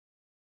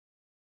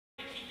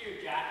your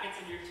jackets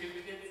and your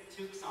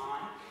toques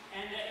on.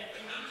 And if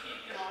you need to, you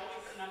can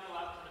always snuggle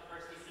up to the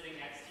person sitting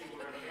next to you.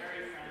 We're a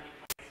very friendly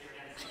place here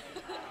at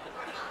MCC.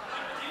 But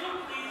do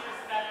please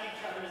respect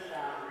each other's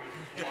boundaries.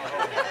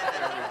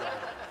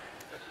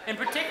 In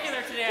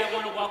particular, today I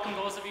want to welcome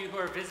those of you who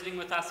are visiting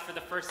with us for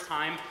the first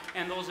time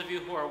and those of you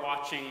who are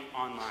watching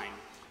online.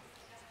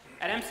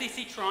 At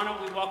MCC Toronto,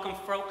 we welcome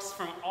folks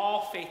from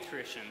all faith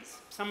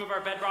traditions. Some of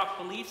our bedrock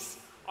beliefs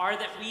are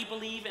that we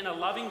believe in a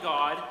loving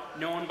God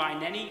known by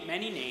many,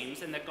 many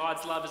names, and that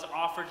God's love is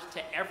offered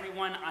to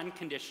everyone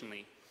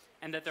unconditionally,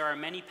 and that there are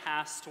many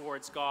paths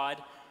towards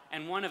God,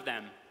 and one of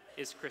them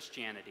is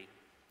Christianity.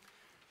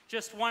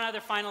 Just one other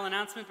final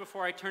announcement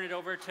before I turn it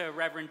over to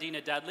Reverend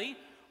Dina Dudley.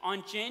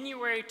 On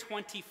January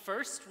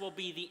 21st will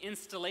be the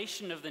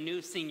installation of the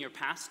new senior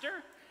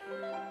pastor.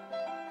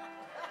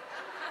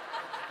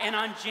 And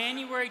on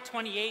January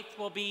 28th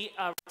will be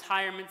a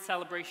retirement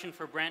celebration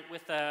for Brent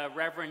with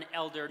Reverend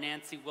Elder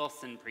Nancy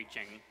Wilson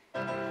preaching.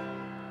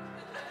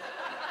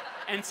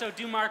 And so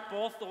do mark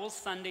both those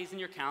Sundays in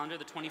your calendar,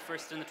 the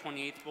 21st and the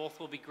 28th. Both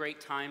will be great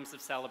times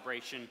of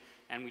celebration,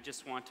 and we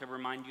just want to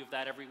remind you of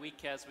that every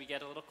week as we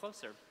get a little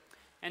closer.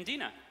 And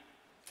Dina.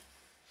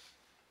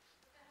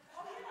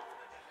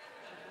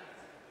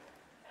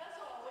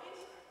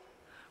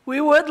 We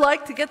would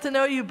like to get to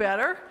know you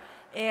better.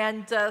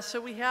 And so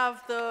we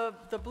have the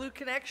blue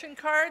connection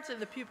cards in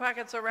the pew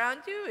pockets around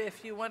you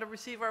if you want to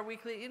receive our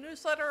weekly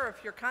e-newsletter or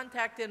if your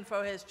contact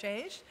info has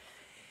changed.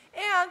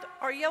 And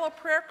our yellow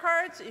prayer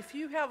cards, if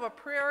you have a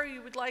prayer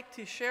you would like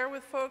to share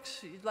with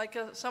folks, you'd like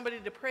somebody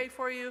to pray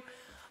for you,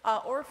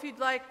 or if you'd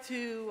like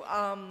to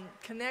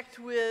connect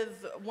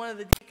with one of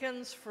the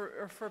deacons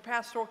for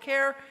pastoral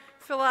care,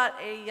 fill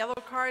out a yellow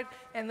card,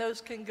 and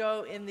those can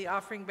go in the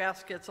offering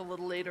baskets a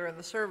little later in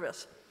the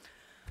service.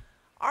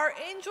 Our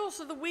angels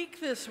of the week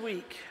this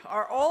week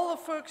are all the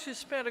folks who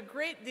spent a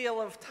great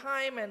deal of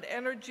time and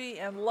energy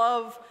and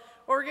love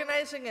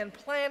organizing and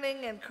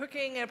planning and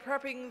cooking and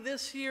prepping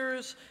this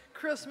year's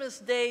Christmas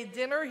Day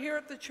dinner here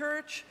at the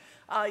church.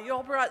 You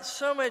all brought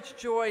so much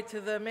joy to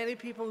the many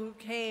people who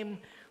came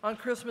on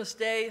Christmas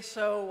Day.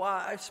 So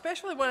I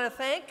especially want to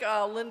thank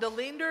Linda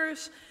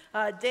Leenders,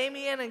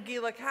 Damien and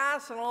Gila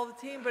Cass and all the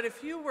team. But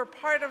if you were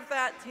part of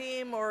that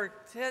team or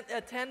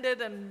attended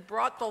and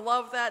brought the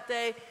love that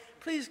day,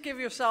 please give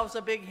yourselves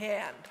a big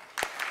hand.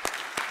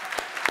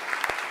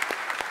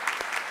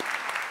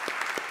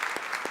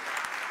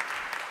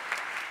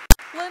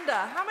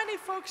 Linda, how many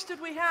folks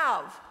did we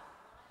have?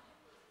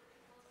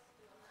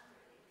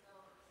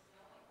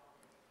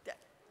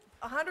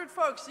 100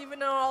 folks, even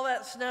though all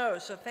that snow,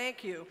 so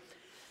thank you.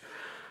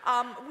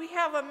 We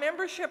have a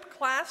membership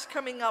class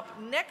coming up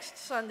next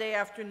Sunday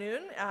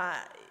afternoon,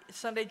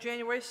 Sunday,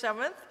 January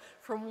 7th,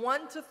 from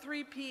 1 to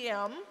 3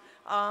 p.m.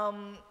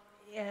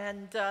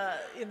 And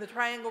in the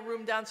Triangle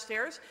Room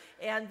downstairs,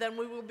 and then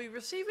we will be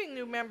receiving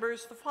new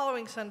members the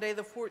following Sunday,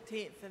 the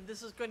 14th, and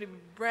this is going to be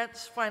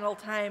Brent's final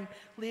time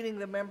leading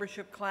the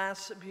membership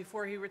class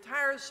before he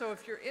retires. So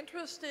if you're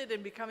interested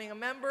in becoming a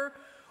member,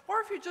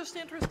 or if you're just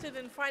interested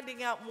in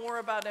finding out more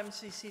about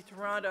MCC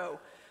Toronto,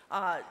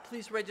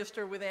 please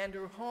register with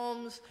Andrew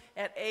Holmes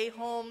at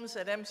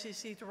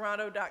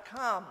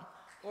aholmes@mcctoronto.com,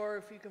 or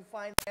if you can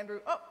find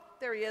Andrew, oh,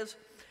 there he is,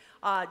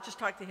 just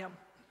talk to him.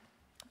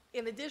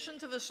 In addition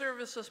to the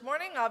service this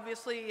morning,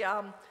 obviously,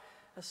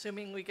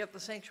 assuming we get the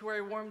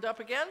sanctuary warmed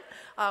up again,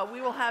 we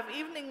will have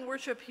evening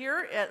worship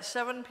here at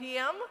 7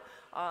 p.m.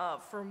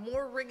 For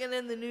more ringing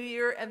in the new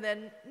year. And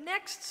then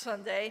next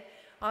Sunday,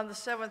 on the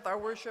 7th, our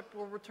worship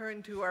will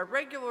return to our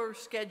regular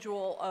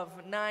schedule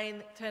of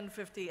 9,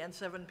 10:50, and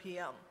 7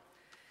 p.m.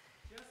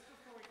 Just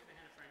before we do the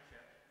Hand of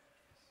Friendship,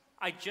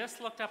 I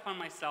just looked up on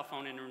my cell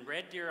phone, and in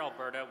Red Deer,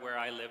 Alberta, where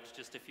I lived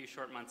just a few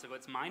short months ago,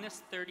 it's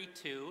minus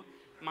 32.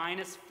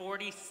 Minus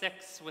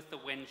 46 with the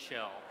wind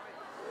chill.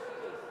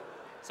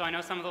 So I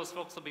know some of those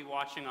folks will be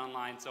watching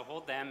online, so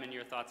hold them in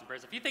your thoughts and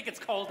prayers. If you think it's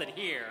cold in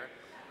here,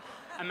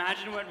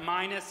 imagine what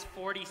minus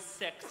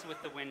 46 with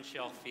the wind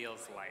chill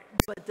feels like.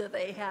 But do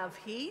they have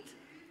heat?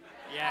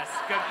 Yes,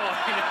 good point.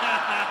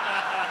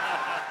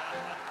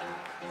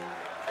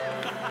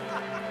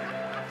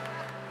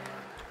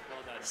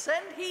 Well done.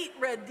 Send heat,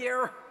 Red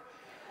Deer.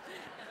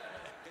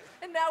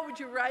 And now would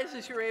you rise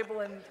as you're able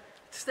and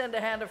extend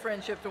a hand of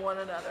friendship to one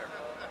another?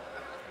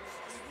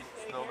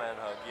 Snowman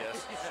hug,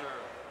 yes,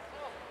 sure.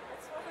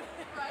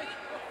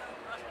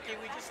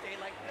 Can we just stay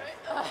like that?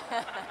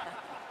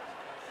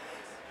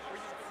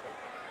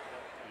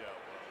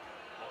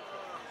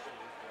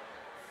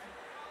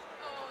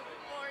 Oh,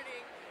 good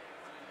morning.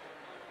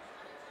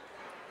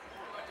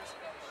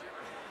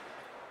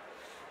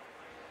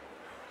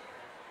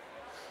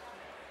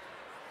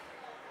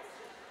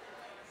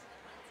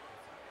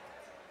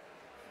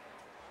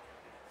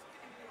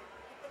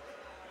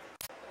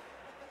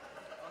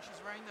 Oh,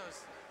 she's wearing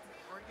those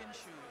organ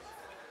shoes.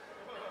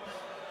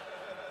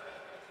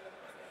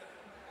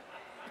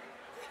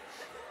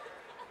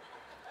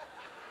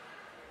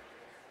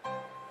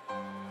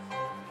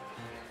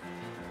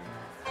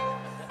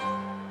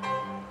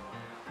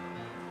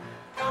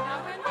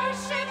 Come and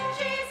worship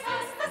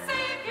Jesus, the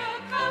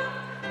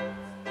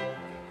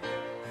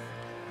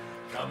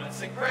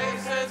sing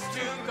praises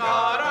to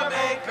God our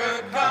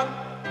Maker. Come.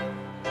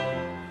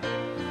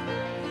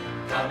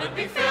 Come and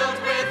be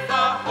filled with the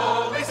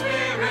Holy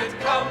Spirit.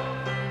 Come.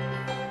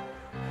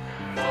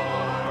 For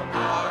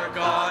our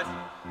God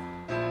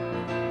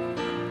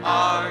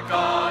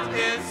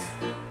is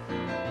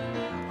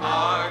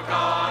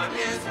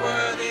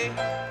worthy.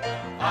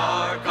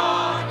 Our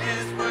God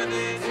is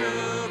worthy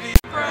to be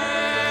praised.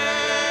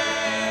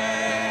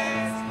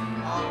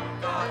 Our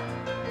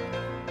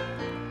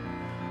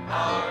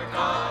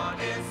God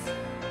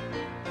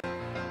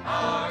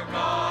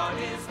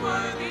is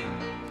worthy.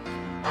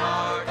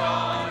 Our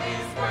God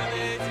is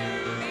worthy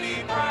to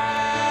be praised.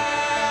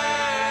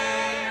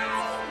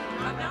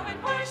 Come now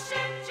and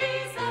worship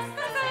Jesus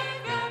the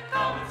Savior.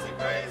 Come and sing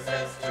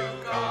praises to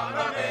God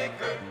our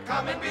Maker.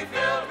 Come and be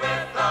filled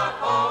with the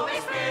Holy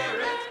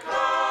Spirit.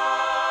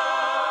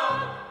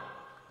 Come.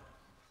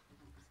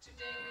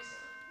 Today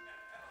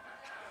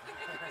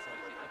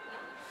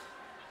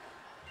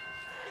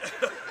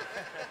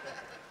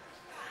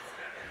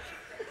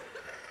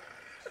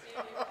we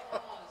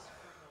pause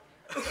for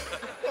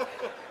a moment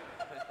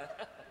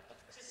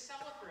to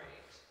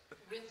celebrate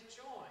with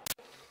joy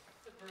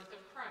the birth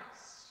of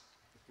Christ.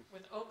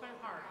 With open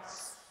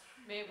hearts,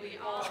 may we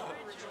all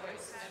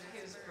rejoice at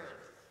his birth.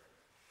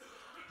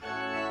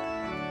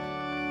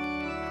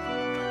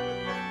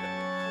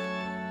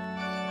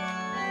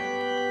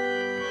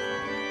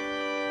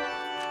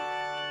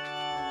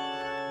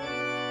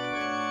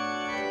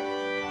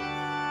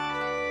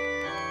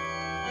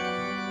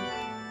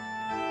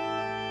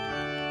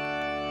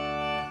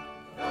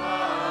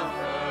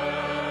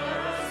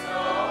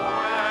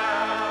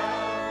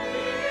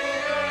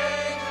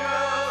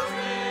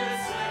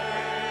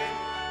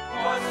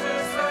 Was to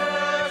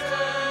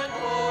certain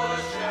poor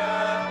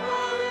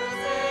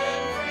shepherds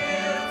in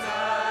fields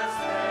as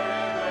they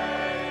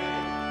lay,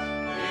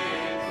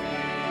 in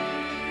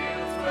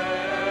fields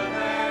where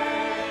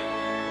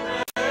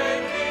they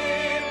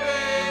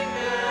keeping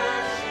their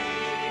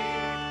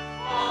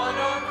sheep on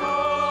a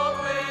cold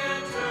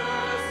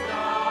winter's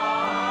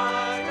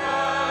night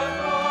that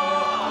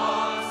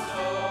was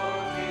so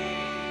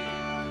deep.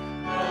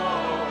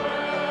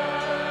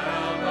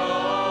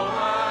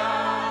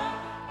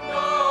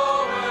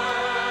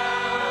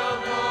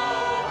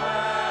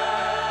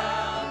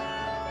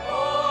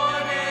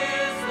 Born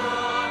is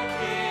the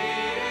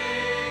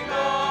King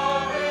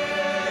of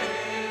Israel.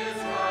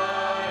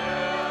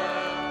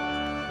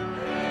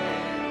 They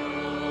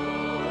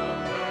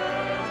looked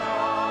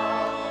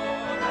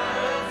down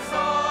and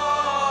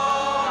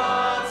saw a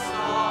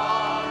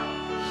star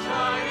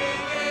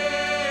shining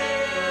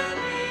in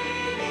the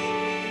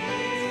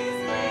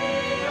east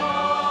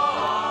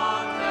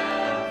beyond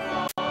them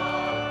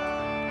far,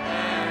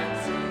 and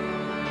to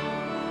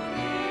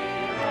the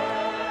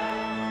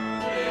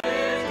earth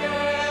it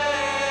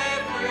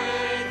gave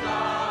great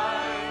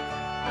light,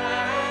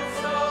 and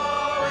so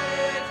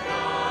it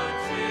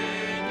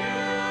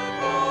continued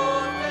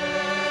both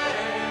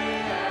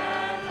day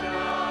and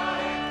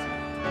night.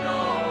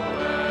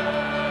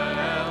 Noel,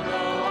 Noel,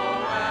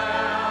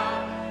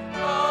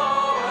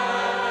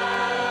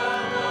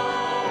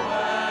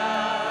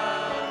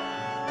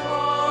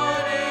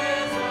 born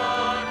is the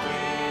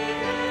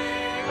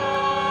King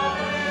of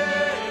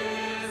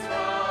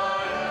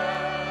Israel.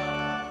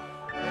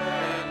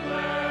 Then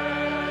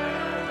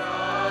let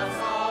us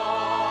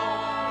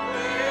all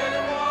with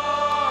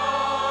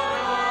one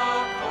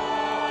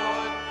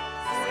accord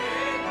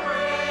sing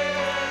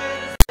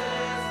praises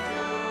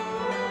to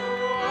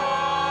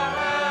our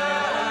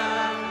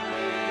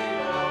heavenly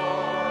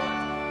Lord,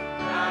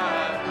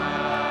 that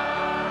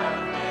hath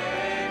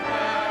made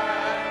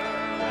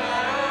heaven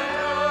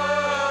and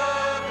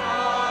earth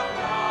of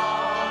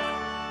God,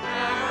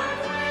 and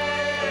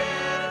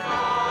with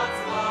God's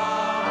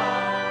love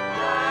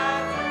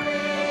that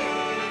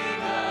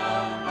freedom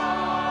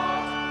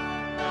bought.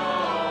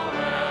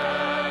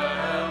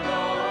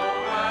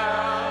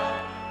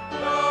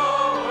 Noel,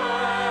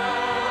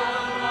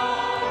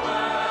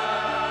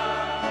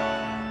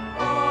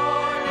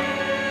 born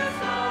is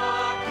the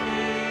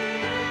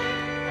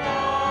King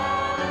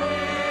of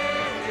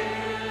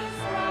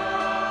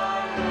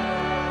Israel.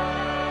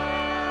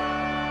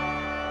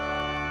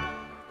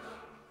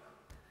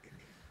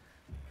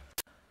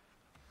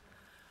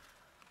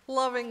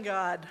 Loving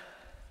God,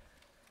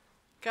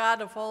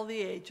 God of all the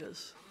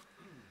ages,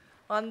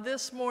 on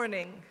this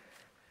morning,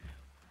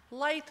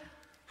 light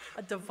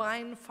a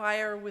divine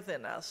fire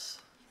within us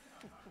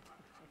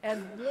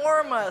and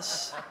warm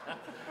us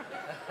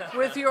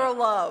with your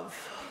love.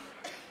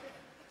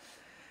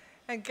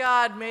 And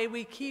God, may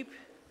we keep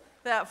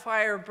that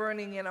fire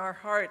burning in our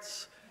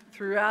hearts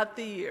throughout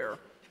the year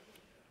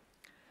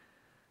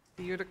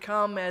to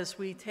come, as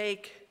we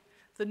take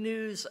the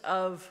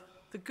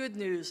good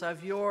news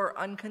of your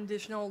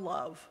unconditional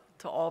love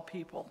to all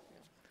people.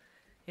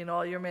 In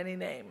all your many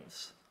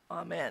names,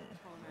 amen.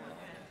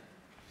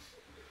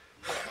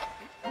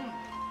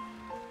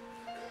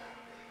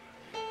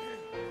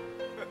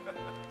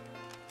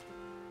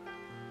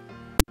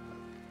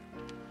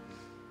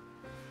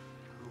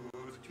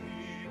 Good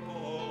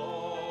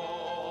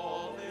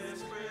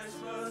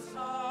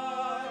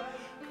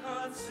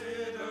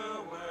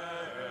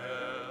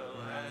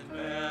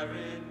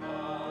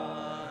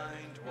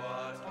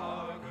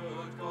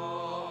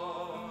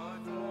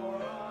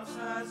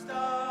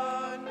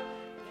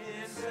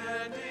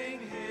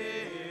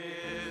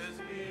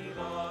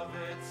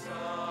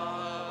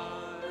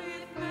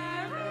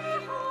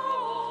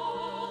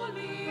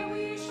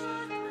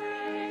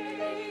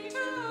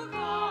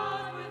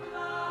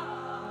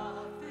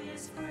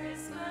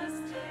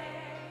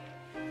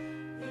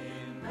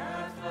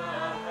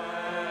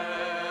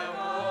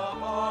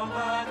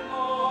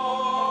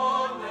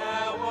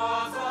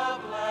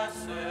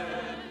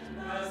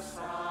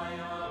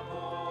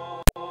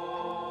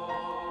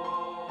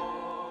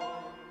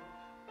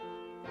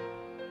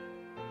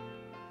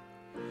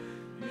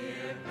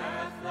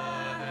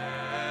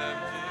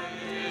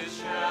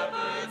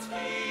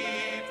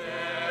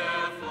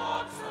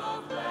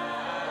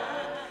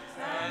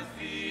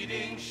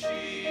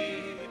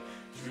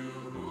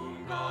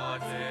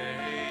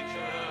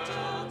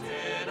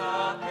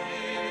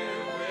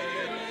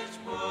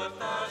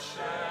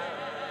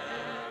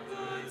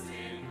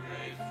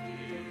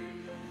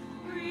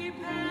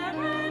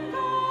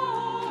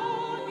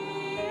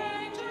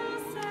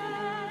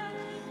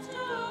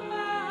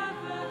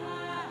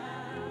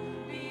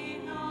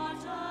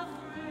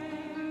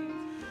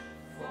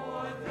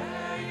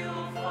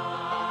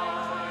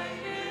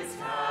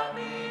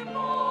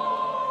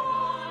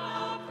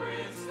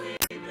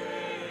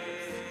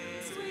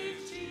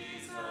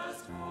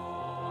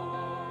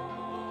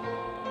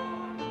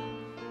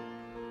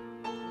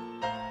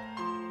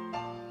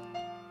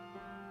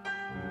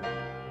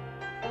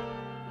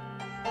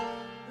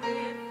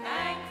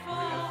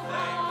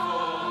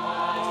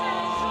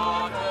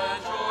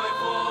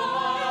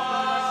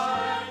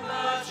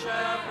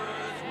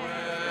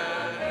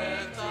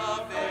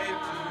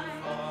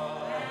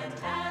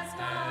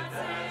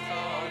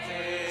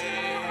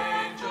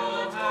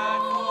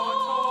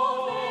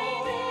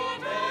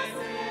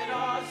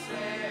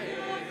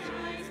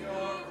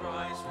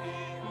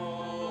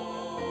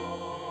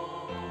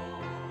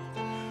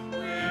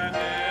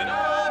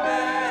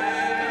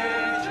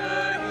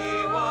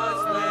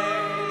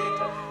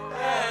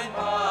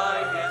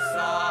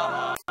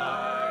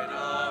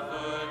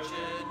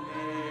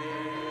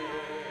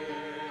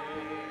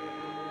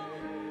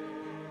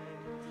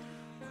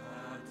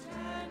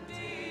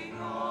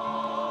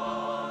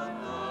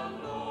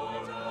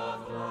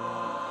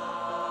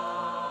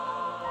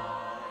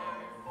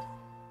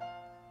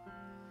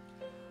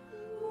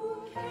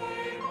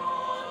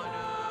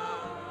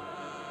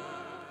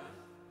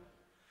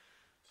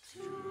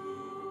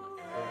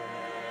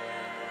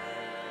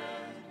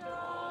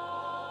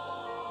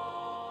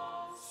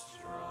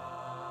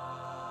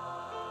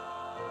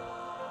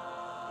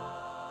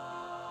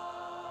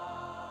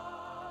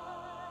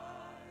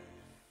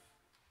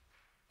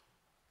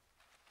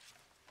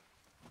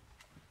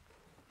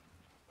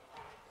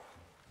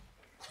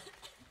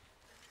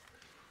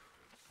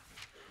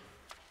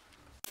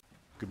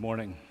Good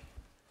morning.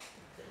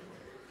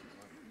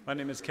 My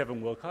name is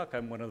Kevin Wilcock.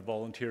 I'm one of the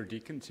volunteer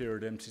deacons here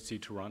at MCC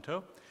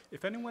Toronto.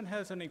 If anyone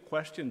has any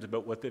questions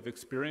about what they've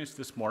experienced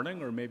this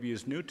morning or maybe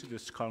is new to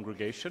this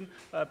congregation,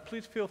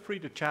 please feel free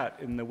to chat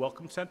in the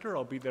Welcome Center.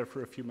 I'll be there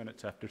for a few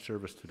minutes after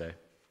service today.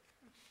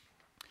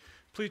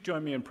 Please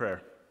join me in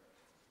prayer.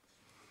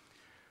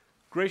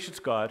 Gracious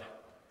God,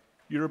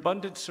 your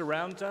abundance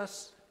surrounds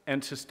us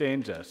and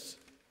sustains us.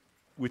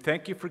 We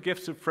thank you for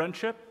gifts of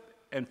friendship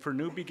and for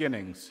new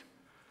beginnings,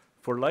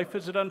 for life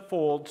as it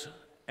unfolds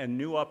and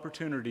new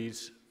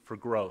opportunities for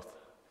growth.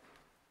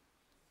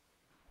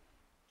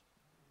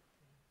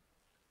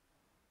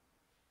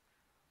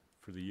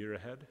 For the year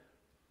ahead,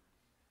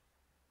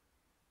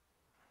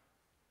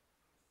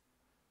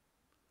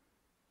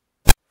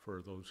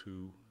 for those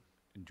who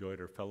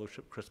enjoyed our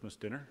fellowship Christmas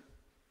dinner.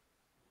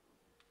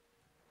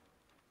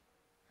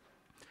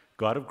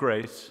 God of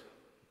grace,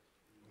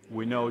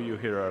 we know you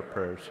hear our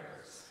prayers.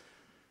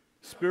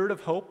 Spirit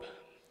of hope,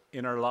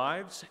 in our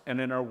lives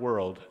and in our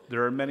world,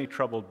 there are many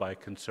troubled by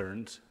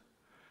concerns.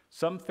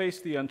 Some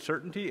face the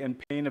uncertainty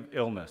and pain of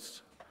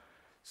illness.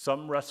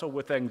 Some wrestle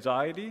with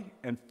anxiety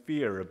and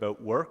fear about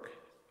work,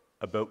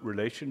 about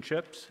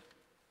relationships,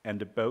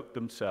 and about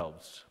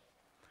themselves.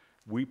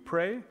 We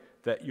pray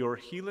that your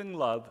healing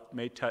love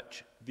may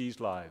touch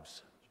these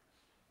lives.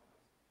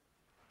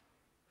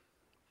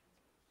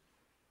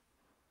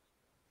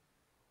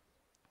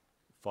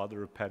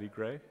 Father of Patty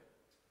Gray,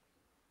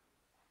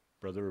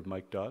 brother of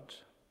Mike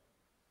Dodds,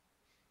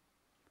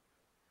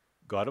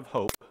 God of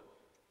hope,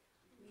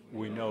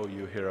 we know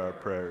you hear our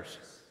prayers.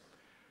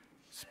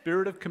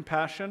 Spirit of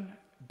compassion,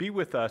 be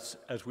with us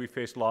as we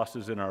face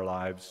losses in our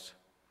lives.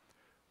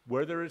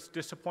 Where there is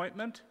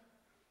disappointment,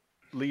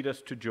 lead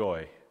us to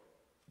joy.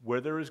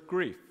 Where there is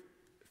grief,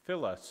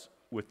 fill us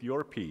with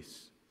your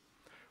peace.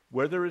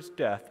 Where there is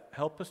death,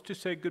 help us to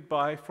say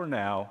goodbye for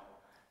now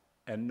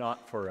and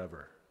not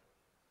forever.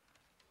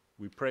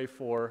 We pray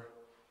for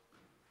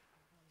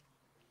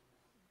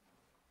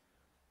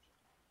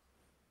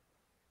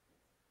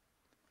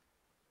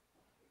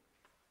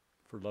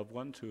loved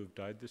ones who have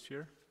died this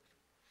year.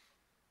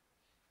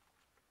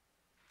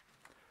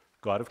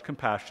 God of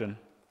compassion,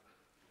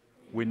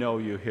 we know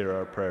you hear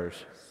our prayers.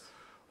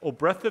 O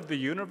breath of the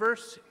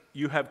universe,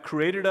 you have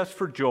created us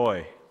for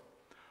joy.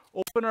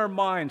 Open our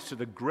minds to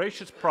the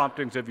gracious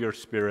promptings of your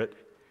Spirit,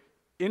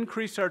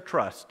 increase our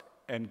trust,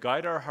 and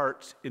guide our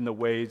hearts in the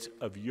ways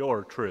of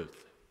your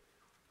truth.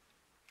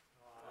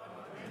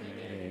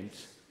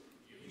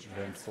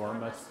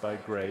 Transform us by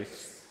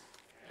grace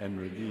and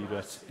relieve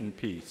us in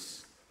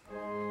peace.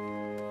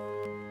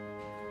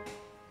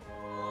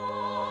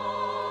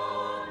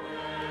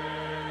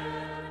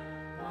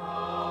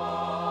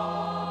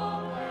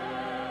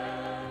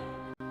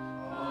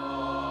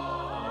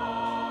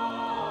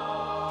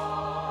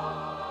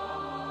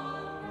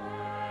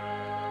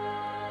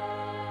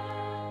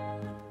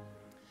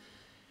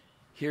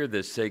 Hear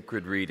this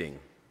sacred reading.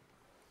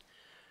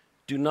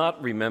 Do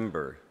not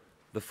remember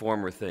the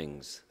former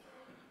things,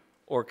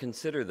 or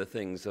consider the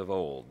things of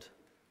old.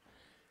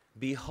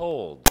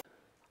 Behold,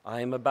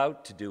 I am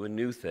about to do a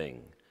new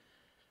thing.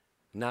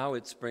 Now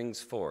it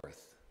springs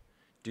forth.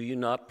 Do you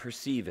not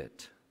perceive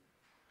it?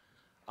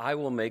 I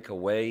will make a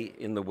way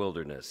in the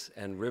wilderness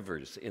and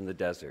rivers in the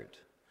desert.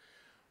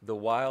 The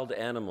wild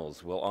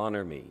animals will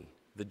honor me,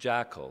 the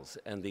jackals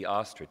and the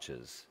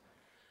ostriches.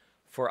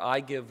 For I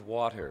give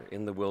water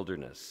in the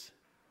wilderness,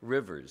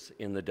 rivers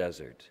in the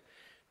desert,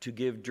 to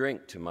give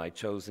drink to my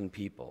chosen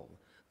people,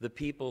 the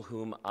people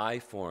whom I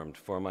formed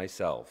for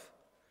myself,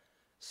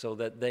 so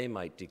that they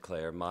might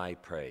declare my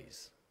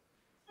praise.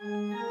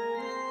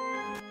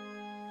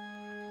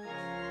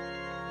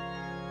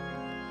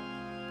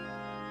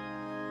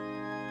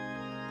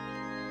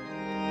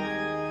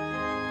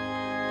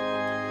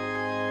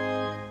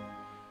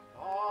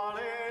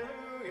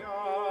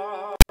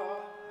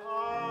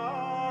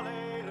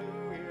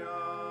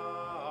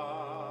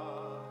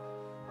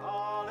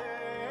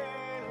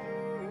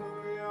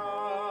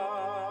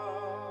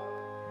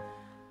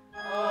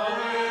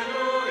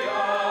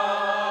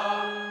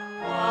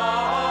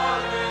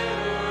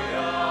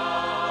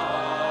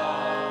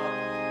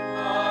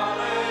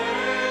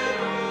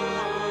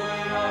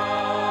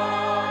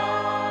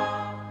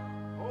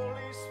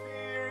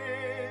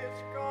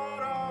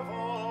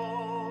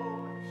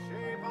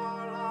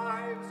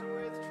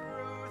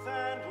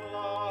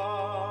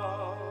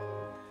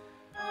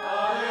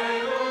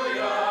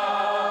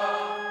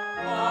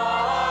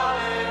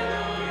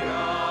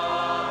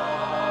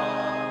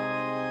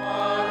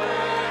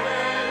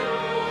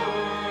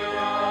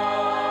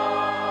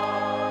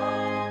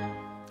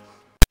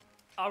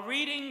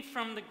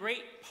 From the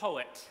great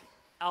poet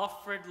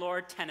Alfred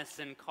Lord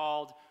Tennyson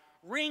called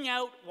Ring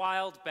Out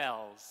Wild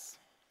Bells.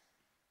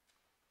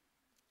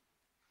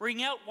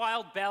 Ring out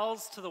wild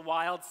bells to the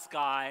wild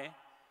sky,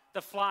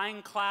 the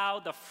flying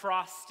cloud, the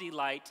frosty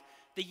light.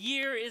 The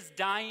year is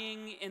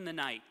dying in the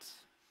night.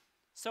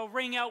 So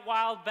ring out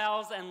wild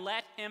bells and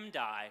let him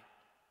die.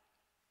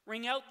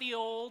 Ring out the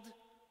old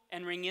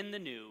and ring in the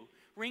new.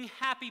 Ring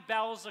happy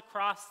bells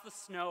across the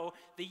snow.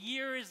 The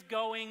year is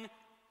going,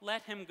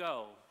 let him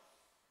go.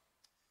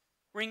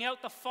 Ring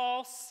out the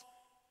false,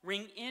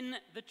 ring in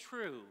the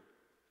true.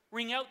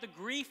 Ring out the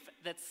grief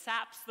that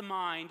saps the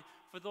mind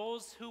for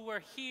those who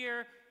were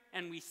here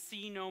and we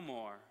see no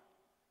more.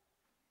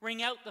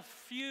 Ring out the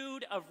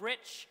feud of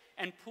rich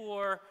and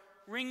poor.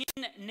 Ring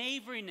in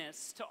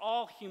knaveliness to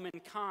all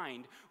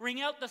humankind.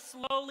 Ring out the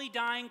slowly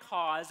dying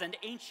cause and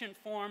ancient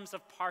forms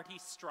of party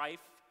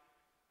strife.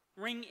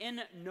 Ring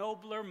in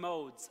nobler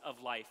modes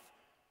of life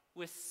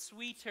with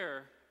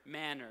sweeter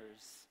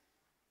manners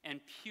and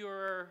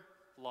purer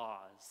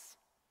laws.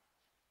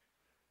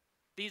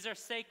 These are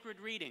sacred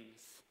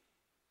readings.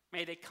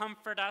 May they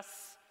comfort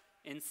us,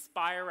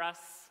 inspire us,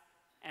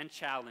 and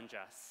challenge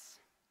us.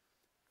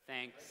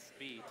 Thanks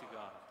be to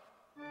God.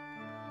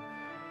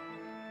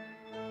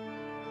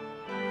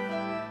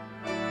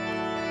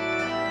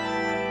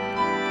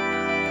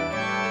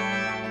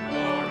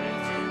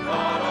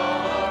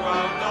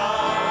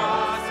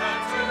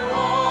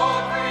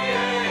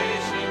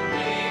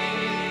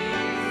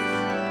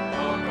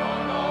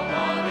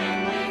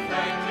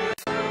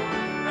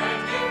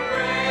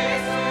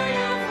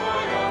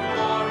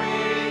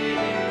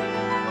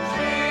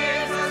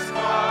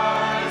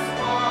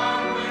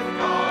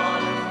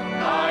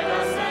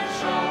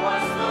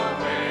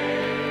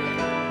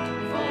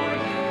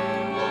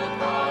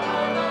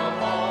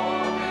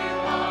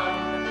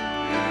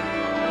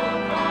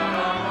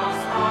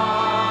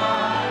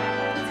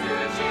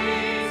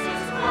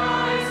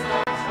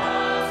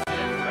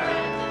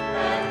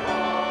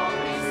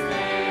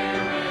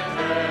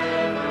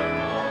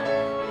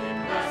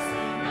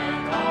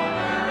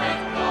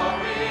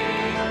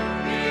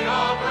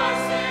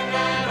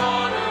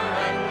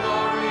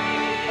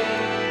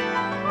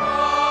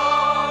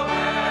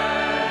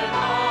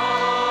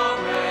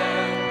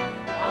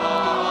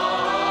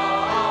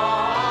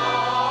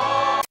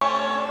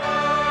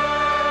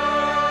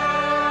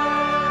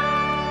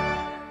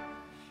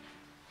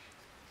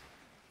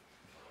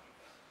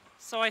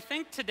 So I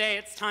think today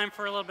it's time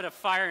for a little bit of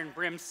fire and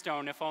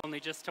brimstone, if only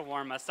just to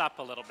warm us up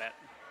a little bit.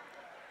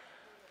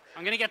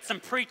 I'm going to get some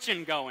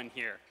preaching going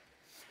here.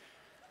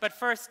 But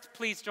first,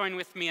 please join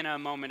with me in a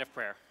moment of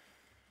prayer.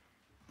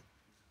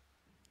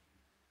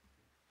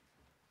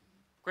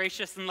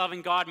 Gracious and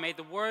loving God, may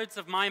the words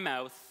of my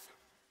mouth,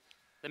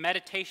 the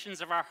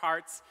meditations of our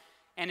hearts,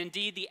 and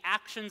indeed the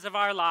actions of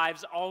our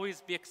lives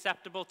always be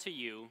acceptable to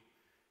you,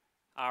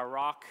 our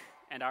rock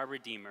and our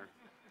Redeemer.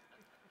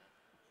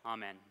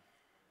 Amen.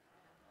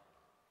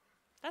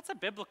 That's a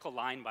biblical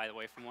line, by the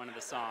way, from one of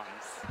the Psalms.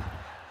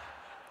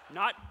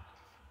 Not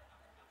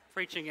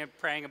preaching and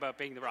praying about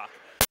being the rock.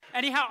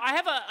 Anyhow, I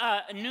have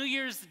a New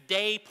Year's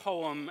Day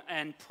poem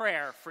and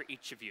prayer for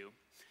each of you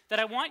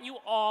that I want you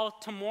all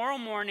tomorrow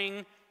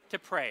morning to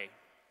pray.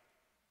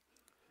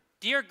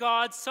 Dear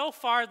God, so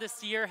far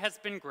this year has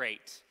been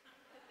great.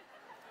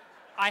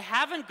 I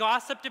haven't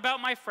gossiped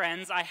about my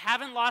friends. I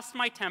haven't lost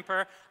my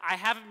temper. I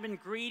haven't been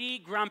greedy,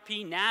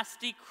 grumpy,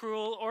 nasty,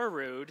 cruel, or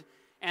rude,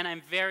 and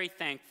I'm very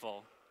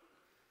thankful.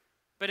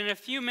 But in a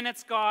few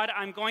minutes, God,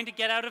 I'm going to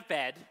get out of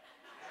bed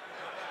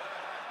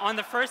on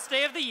the first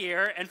day of the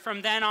year, and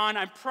from then on,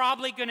 I'm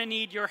probably going to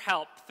need your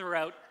help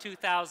throughout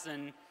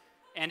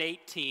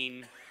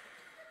 2018.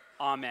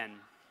 Amen.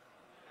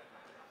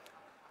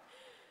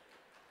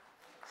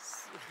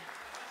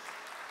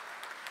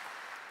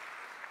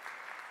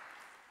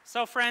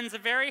 So friends, a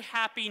very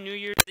happy New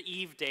Year's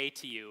Eve day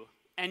to you.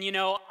 And you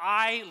know,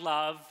 I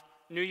love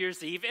New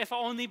Year's Eve, if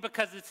only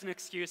because it's an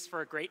excuse for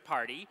a great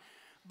party,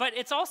 but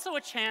it's also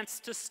a chance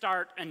to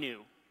start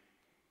anew,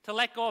 to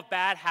let go of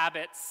bad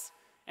habits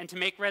and to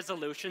make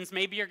resolutions.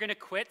 Maybe you're going to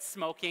quit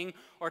smoking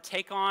or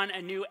take on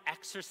a new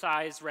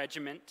exercise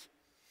regimen.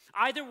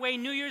 Either way,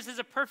 New Year's is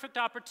a perfect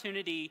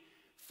opportunity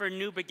for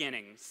new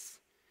beginnings.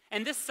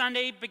 And this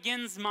Sunday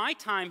begins my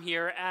time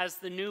here as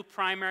the new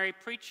primary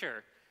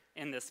preacher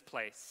in this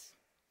place.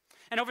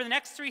 And over the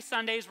next 3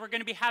 Sundays, we're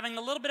going to be having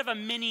a little bit of a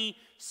mini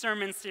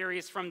sermon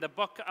series from the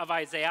book of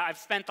Isaiah. I've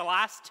spent the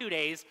last 2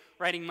 days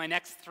writing my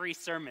next 3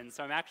 sermons,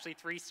 so I'm actually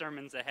 3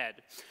 sermons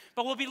ahead.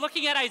 But we'll be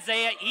looking at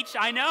Isaiah each.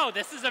 I know,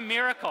 this is a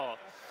miracle.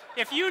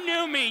 If you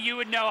knew me, you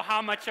would know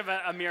how much of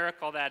a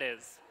miracle that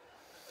is.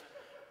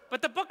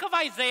 But the book of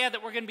Isaiah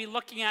that we're going to be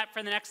looking at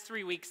for the next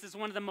 3 weeks is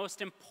one of the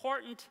most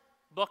important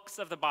books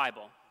of the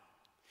Bible.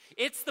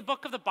 It's the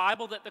book of the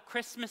Bible that the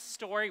Christmas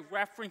story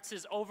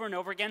references over and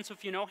over again. So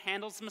if you know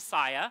Handel's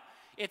Messiah,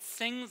 it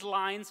sings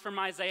lines from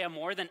Isaiah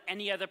more than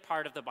any other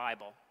part of the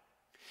Bible.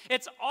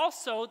 It's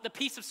also the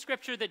piece of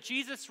scripture that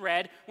Jesus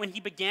read when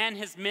he began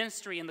his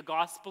ministry in the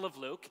Gospel of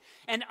Luke.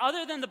 And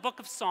other than the book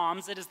of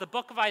Psalms, it is the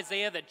book of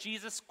Isaiah that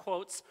Jesus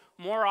quotes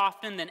more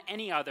often than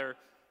any other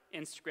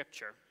in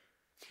Scripture.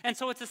 And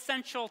so it's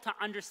essential to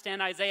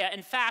understand Isaiah.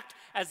 In fact,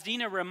 as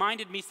Dina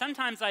reminded me,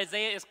 sometimes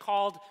Isaiah is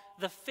called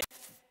the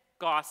 5th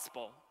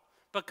Gospel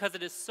because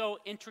it is so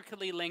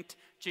intricately linked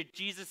to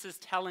Jesus'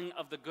 telling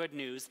of the good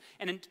news.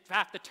 And in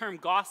fact, the term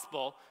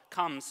gospel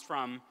comes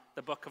from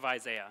the book of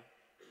Isaiah.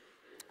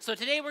 So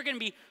today we're going to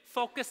be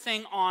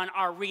focusing on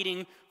our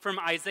reading from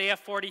Isaiah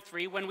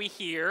 43 when we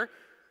hear,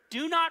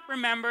 "Do not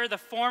remember the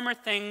former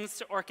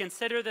things or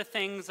consider the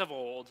things of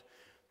old.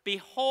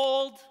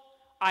 Behold,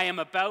 I am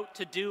about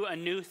to do a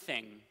new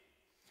thing.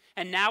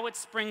 And now it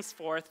springs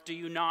forth, do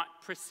you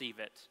not perceive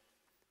it?"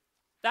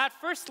 That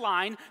first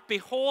line,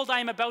 "Behold, I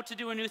am about to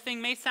do a new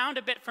thing," may sound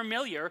a bit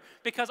familiar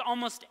because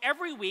almost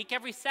every week,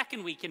 every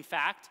second week in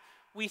fact,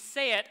 we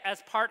say it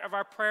as part of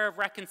our prayer of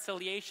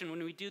reconciliation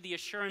when we do the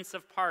assurance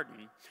of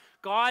pardon.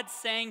 God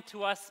saying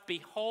to us,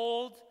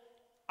 "Behold,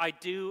 I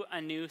do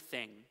a new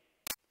thing."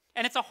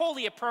 And it's a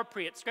wholly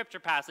appropriate scripture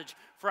passage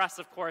for us,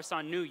 of course,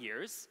 on New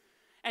Year's.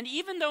 And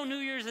even though New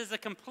Year's is a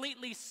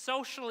completely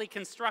socially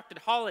constructed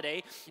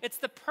holiday, it's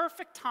the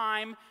perfect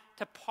time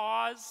to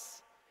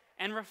pause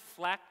and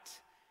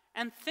reflect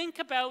and think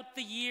about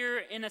the year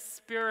in a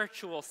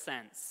spiritual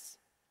sense.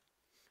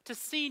 To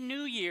see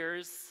New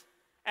Year's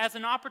as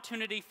an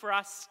opportunity for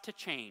us to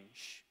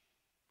change.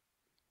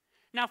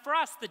 Now for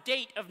us, the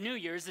date of New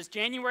Year's is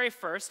January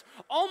 1st,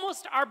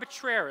 almost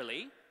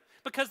arbitrarily,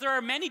 because there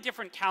are many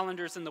different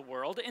calendars in the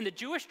world. In the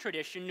Jewish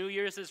tradition, New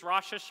Year's is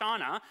Rosh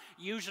Hashanah,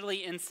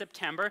 usually in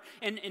September.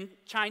 In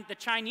the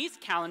Chinese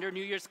calendar, New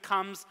Year's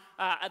comes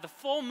at the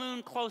full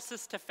moon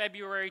closest to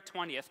February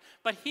 20th.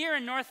 But here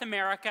in North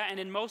America and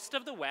in most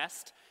of the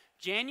West,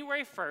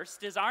 January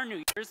 1st is our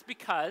New Year's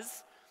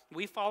because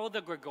we follow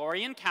the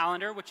Gregorian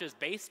calendar, which is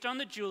based on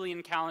the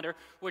Julian calendar,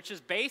 which is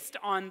based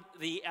on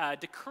the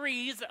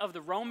decrees of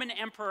the Roman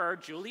Emperor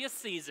Julius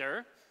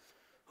Caesar,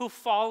 who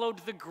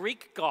followed the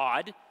Greek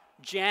god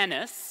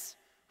Janus,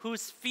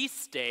 whose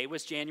feast day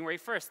was January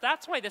 1st.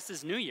 That's why this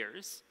is New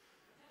Year's,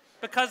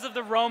 because of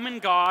the Roman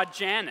god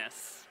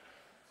Janus.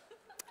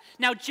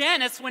 Now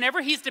Janus,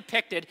 whenever he's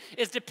depicted,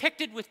 is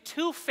depicted with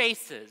two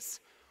faces,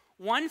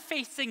 one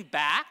facing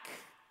back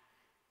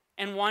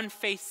and one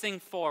facing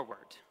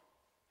forward.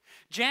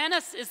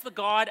 Janus is the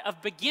god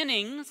of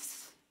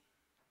beginnings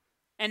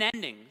and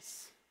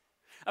endings,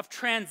 of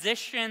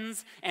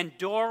transitions and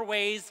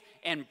doorways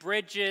and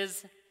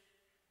bridges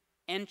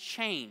and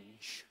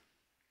change.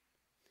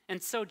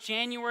 And so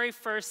January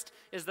 1st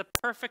is the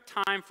perfect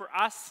time for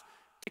us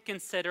to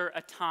consider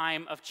a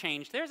time of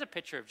change. There's a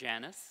picture of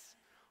Janus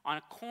on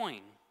a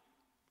coin.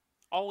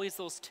 Always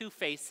those two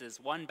faces,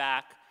 one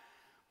back,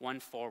 one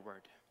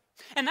forward.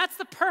 And that's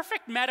the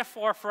perfect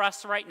metaphor for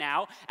us right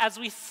now as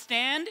we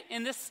stand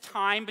in this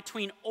time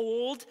between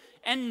old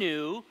and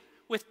new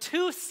with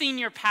two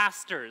senior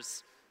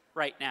pastors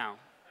right now.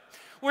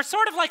 We're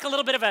sort of like a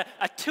little bit of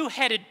a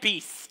two-headed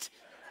beast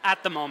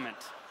at the moment.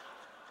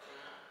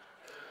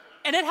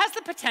 And it has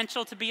the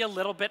potential to be a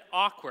little bit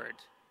awkward.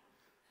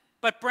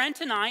 But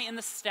Brent and I and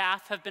the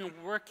staff have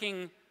been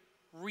working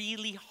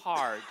really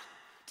hard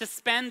to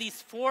spend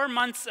these 4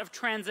 months of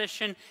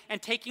transition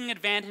and taking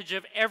advantage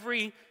of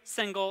every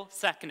single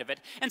second of it.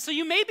 And so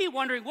you may be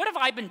wondering, what have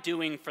I been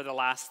doing for the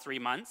last 3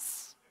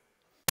 months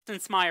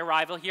since my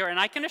arrival here? And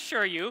I can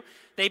assure you,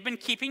 they've been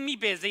keeping me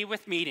busy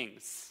with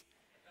meetings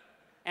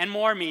and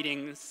more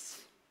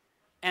meetings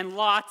and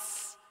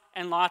lots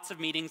of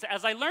meetings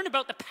as I learn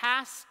about the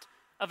past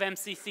of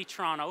MCC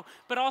Toronto,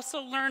 but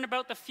also learn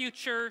about the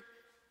future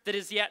that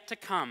is yet to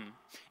come.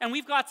 And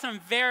we've got some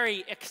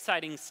very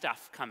exciting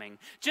stuff coming.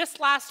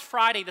 Just last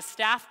Friday, the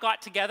staff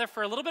got together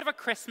for a little bit of a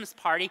Christmas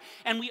party,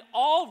 and we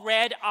all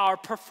read our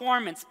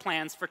performance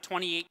plans for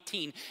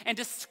 2018 and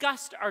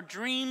discussed our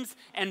dreams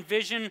and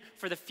vision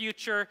for the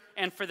future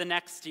and for the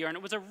next year. And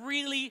it was a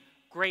really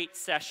great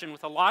session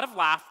with a lot of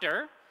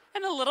laughter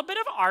and a little bit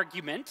of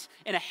argument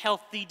in a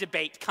healthy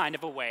debate kind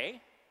of a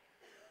way.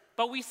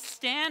 But we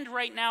stand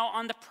right now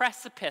on the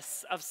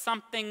precipice of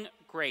something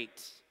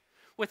great,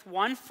 with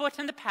one foot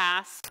in the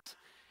past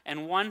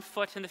and one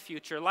foot in the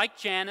future, like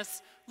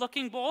Janus,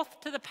 looking both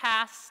to the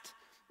past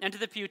and to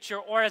the future,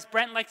 or as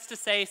Brent likes to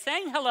say,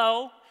 saying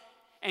hello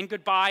and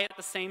goodbye at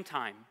the same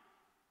time.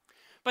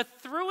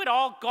 But through it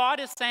all, God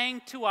is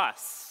saying to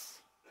us,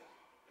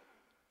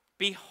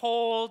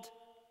 "Behold,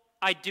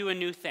 I do a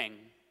new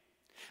thing."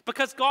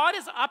 Because God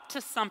is up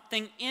to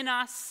something in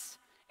us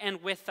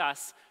and with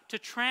us to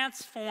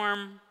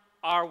transform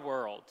our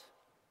world.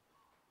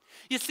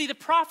 You see, the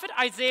prophet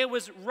Isaiah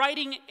was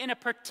writing in a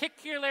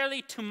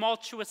particularly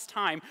tumultuous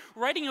time,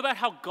 writing about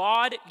how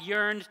God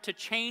yearned to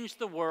change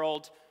the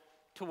world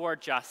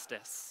toward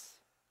justice.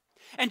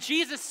 And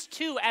Jesus,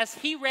 too, as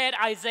he read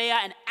Isaiah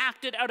and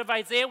acted out of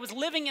Isaiah, was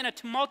living in a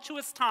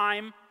tumultuous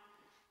time,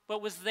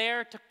 but was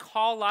there to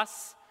call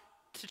us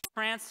to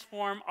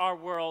transform our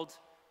world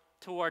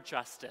toward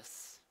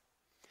justice.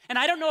 And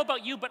I don't know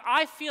about you, but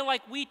I feel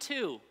like we,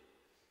 too,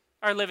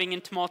 are living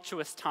in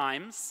tumultuous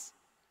times.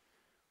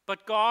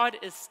 But God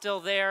is still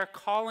there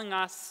calling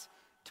us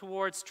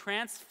towards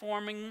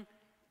transforming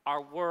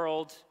our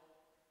world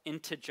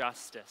into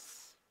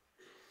justice.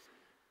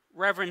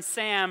 Reverend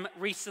Sam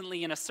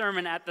recently in a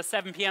sermon at the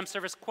 7 p.m.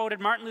 service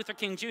quoted Martin Luther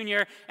King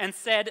Jr. and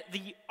said,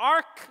 "The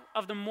arc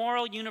of the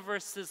moral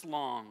universe is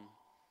long,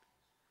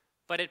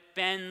 but it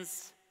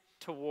bends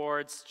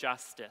towards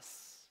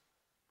justice."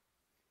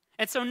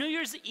 And so New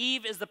Year's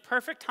Eve is the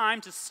perfect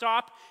time to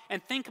stop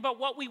and think about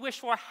what we wish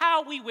for,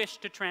 how we wish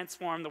to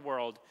transform the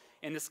world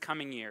in this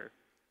coming year.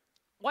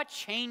 What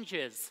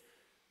changes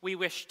we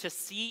wish to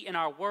see in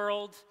our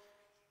world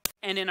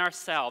and in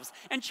ourselves.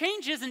 And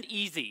change isn't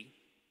easy.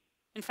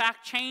 In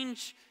fact,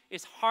 change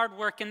is hard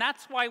work, and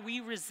that's why we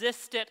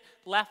resist it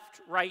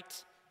left,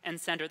 right, and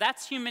center.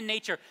 That's human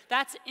nature.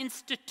 That's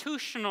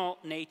institutional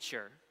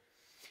nature.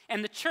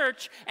 And the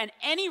church and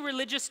any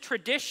religious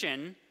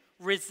tradition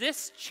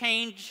resists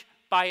change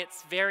by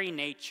its very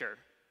nature.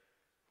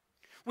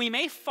 We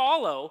may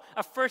follow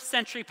a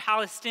first-century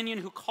Palestinian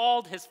who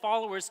called his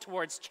followers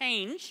towards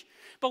change,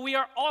 but we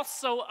are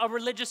also a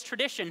religious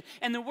tradition.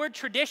 And the word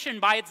tradition,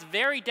 by its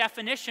very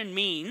definition,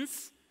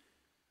 means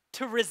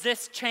to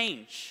resist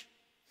change.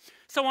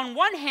 So on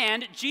one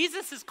hand,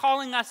 Jesus is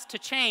calling us to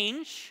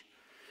change,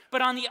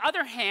 but on the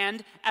other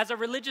hand, as a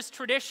religious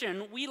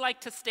tradition, we like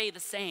to stay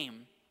the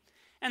same.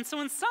 And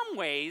so in some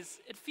ways,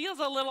 it feels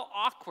a little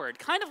awkward,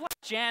 kind of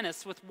like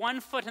Janus with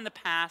one foot in the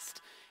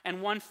past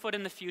and one foot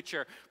in the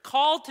future,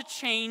 called to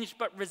change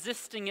but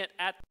resisting it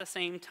at the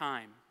same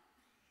time.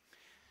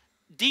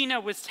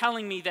 Dina was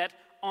telling me that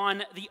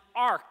on the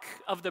arc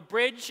of the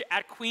bridge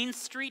at Queen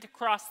Street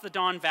across the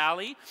Don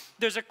Valley,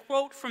 there's a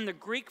quote from the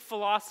Greek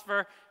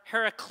philosopher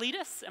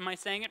Heraclitus. Am I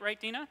saying it right,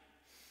 Dina?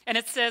 And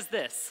it says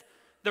this: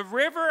 "The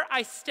river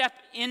I step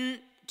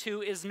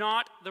into is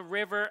not the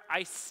river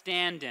I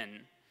stand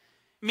in."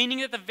 Meaning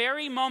that the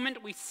very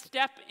moment we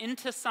step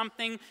into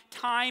something,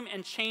 time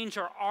and change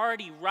are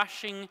already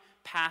rushing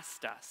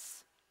past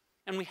us.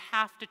 And we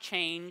have to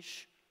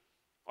change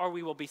or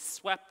we will be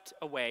swept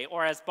away.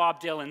 Or as Bob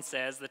Dylan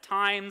says, the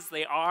times,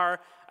 they are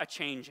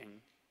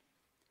a-changing.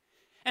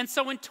 And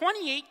so in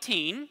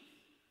 2018,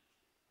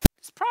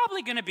 there's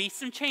probably going to be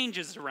some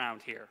changes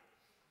around here.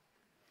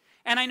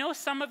 And I know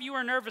some of you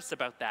are nervous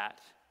about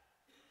that.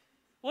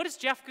 What is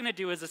Jeff going to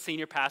do as a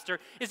senior pastor?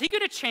 Is he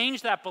going to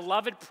change that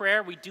beloved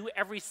prayer we do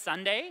every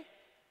Sunday?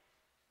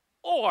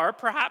 Or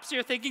perhaps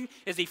you're thinking,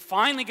 is he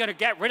finally going to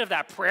get rid of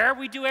that prayer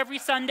we do every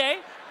Sunday?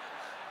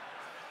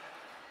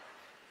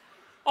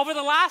 Over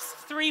the last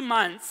 3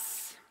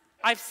 months,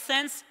 I've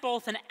sensed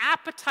both an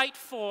appetite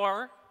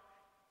for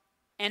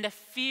and a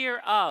fear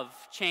of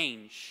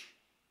change.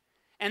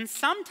 And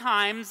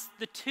sometimes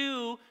the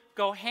two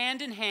go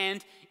hand in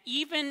hand,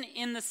 even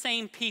in the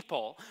same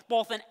people,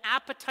 both an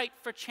appetite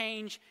for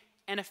change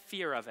and a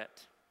fear of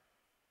it.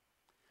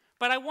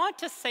 But I want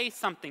to say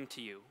something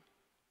to you.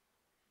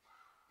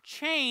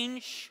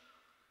 Change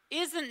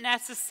isn't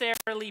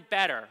necessarily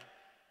better.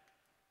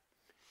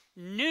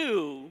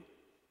 New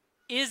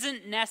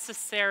isn't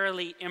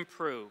necessarily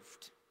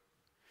improved.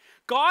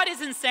 God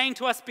isn't saying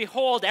to us,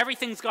 behold,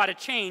 everything's got to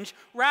change.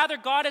 Rather,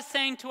 God is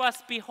saying to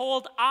us,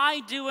 behold,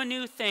 I do a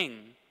new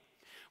thing.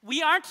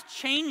 We aren't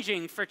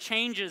changing for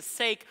change's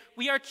sake.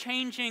 We are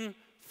changing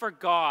for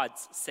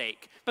God's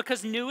sake.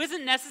 Because new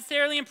isn't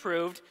necessarily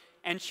improved,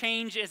 and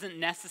change isn't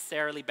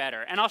necessarily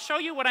better. And I'll show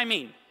you what I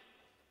mean.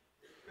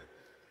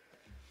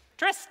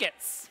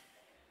 Triscuits.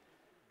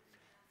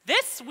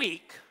 This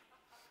week,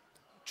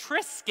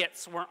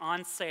 Triscuits were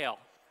on sale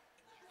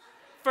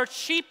for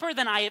cheaper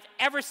than I have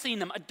ever seen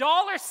them.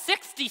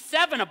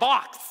 $1.67 a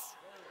box.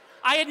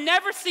 I had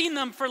never seen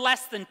them for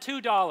less than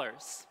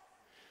 $2.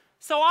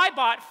 So I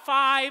bought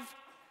 5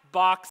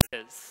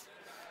 boxes.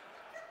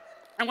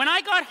 And when I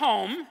got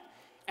home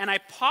and I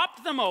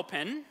popped them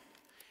open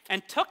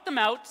and took them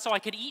out so I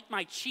could eat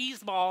my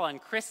cheese ball on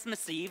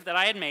Christmas Eve that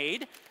I had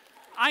made,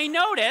 I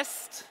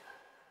noticed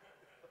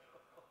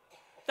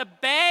the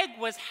bag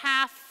was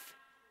half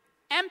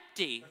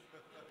empty.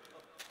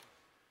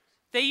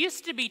 They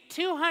used to be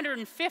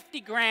 250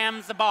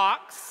 grams a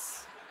box,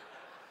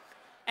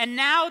 and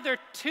now they're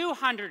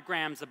 200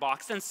 grams a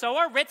box. And so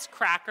are Ritz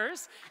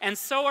crackers, and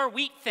so are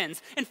Wheat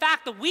Thins. In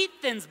fact, the Wheat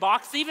Thins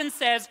box even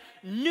says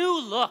new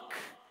look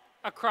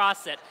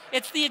across it.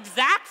 It's the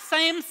exact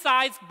same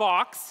size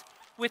box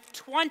with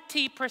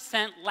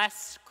 20%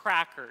 less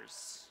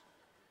crackers.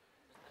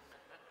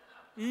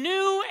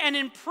 New and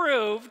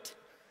improved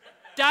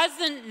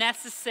doesn't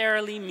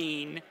necessarily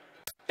mean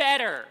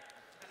better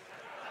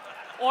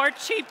or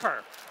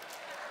cheaper.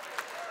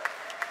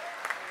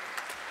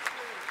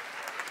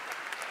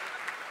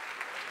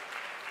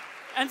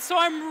 And so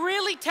I'm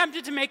really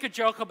tempted to make a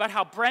joke about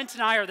how Brent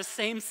and I are the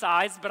same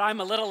size, but I'm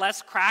a little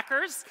less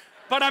crackers,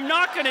 but I'm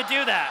not going to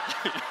do that.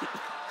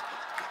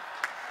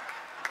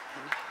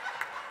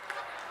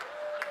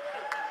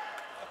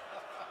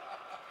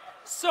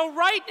 So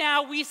right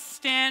now we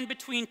stand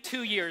between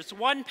 2 years,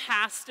 one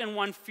past and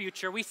one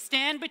future. We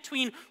stand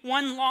between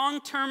one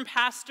long-term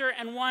pastor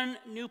and one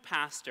new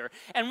pastor.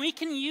 And we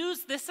can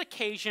use this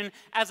occasion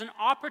as an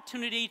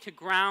opportunity to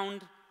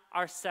ground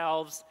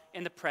ourselves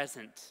in the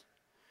present.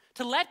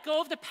 To let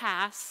go of the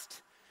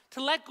past,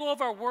 to let go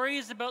of our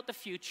worries about the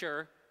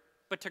future,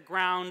 but to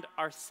ground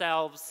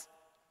ourselves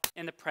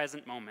in the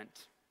present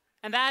moment.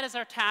 And that is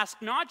our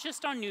task, not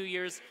just on New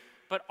Year's,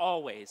 but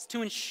always,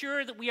 to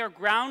ensure that we are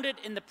grounded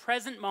in the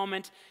present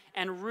moment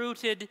and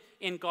rooted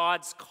in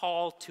God's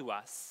call to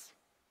us.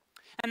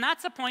 And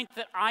that's a point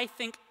that I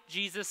think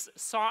Jesus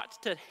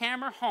sought to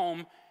hammer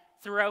home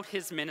throughout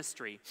his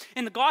ministry.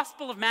 In the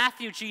Gospel of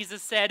Matthew,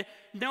 Jesus said,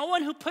 "No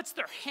one who puts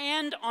their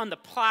hand on the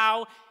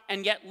plow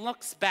and yet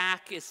looks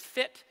back is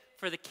fit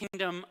for the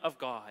kingdom of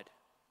God."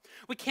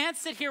 We can't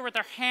sit here with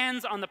our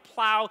hands on the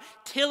plow,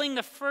 tilling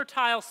the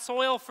fertile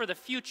soil for the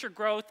future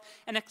growth,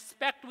 and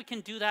expect we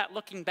can do that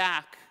looking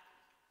back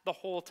the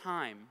whole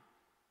time.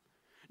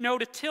 No,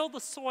 to till the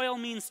soil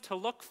means to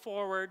look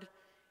forward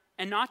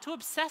and not to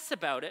obsess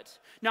about it,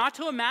 not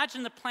to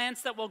imagine the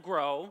plants that will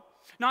grow,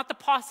 not the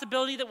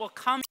possibility that will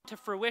come to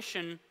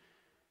fruition,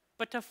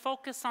 but to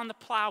focus on the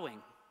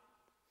plowing.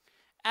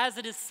 As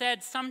it is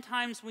said,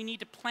 sometimes we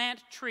need to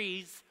plant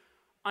trees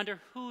under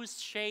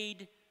whose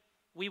shade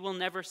we will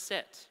never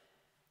sit.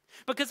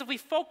 Because if we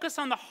focus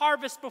on the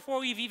harvest before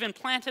we've even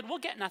planted, we'll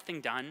get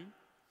nothing done.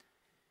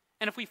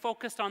 And if we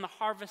focused on the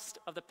harvest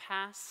of the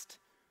past,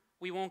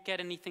 we won't get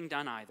anything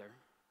done either.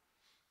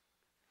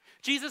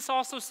 Jesus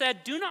also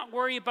said, "Do not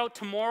worry about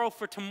tomorrow,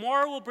 for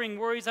tomorrow will bring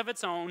worries of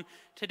its own.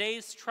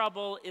 Today's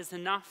trouble is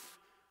enough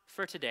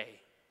for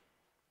today."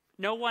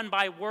 No one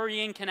by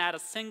worrying can add a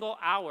single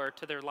hour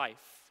to their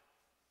life.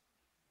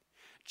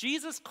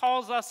 Jesus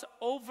calls us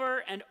over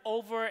and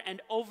over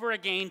and over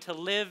again to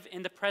live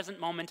in the present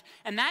moment,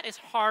 and that is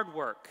hard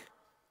work,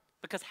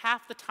 because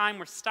half the time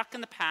we're stuck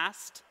in the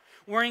past,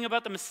 worrying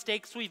about the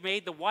mistakes we've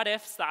made, the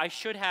what-ifs, the I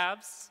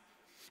should-haves,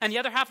 and the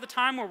other half of the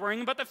time we're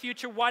worrying about the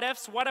future,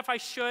 what-ifs, what if I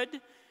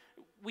should?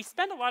 We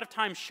spend a lot of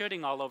time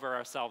shoulding all over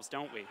ourselves,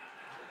 don't we?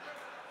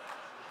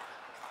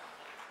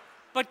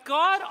 But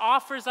God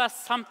offers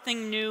us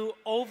something new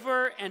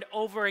over and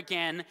over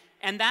again,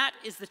 and that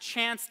is the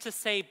chance to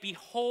say,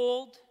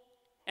 "Behold,"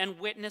 and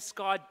witness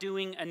God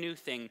doing a new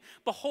thing.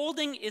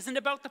 Beholding isn't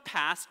about the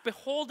past.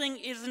 Beholding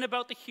isn't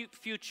about the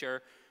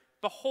future.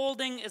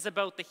 Beholding is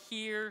about the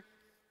here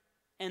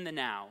and the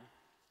now.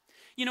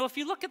 You know, if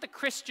you look at the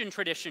Christian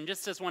tradition,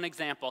 just as one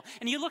example,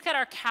 and you look at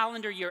our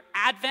calendar year,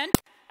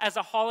 Advent, as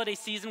a holiday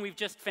season we've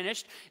just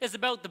finished, is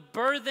about the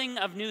birthing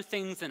of new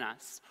things in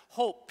us.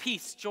 Hope,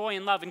 peace, joy,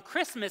 and love. And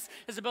Christmas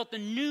is about the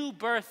new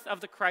birth of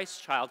the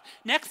Christ child.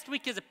 Next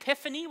week is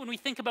Epiphany, when we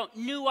think about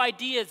new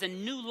ideas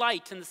and new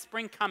light in the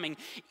spring coming.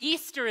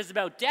 Easter is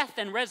about death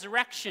and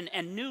resurrection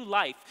and new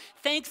life.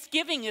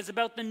 Thanksgiving is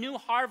about the new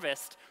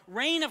harvest.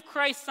 Reign of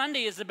Christ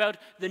Sunday is about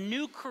the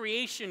new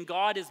creation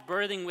God is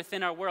birthing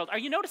within our world. Are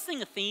you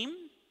noticing a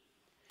theme?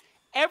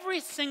 Every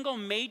single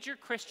major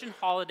Christian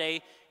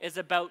holiday is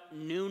about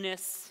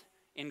newness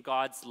in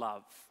God's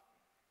love.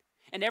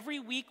 And every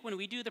week when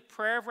we do the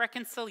prayer of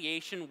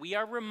reconciliation, we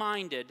are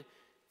reminded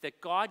that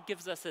God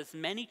gives us as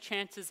many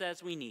chances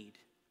as we need,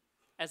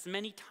 as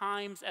many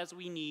times as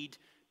we need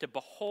to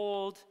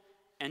behold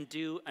and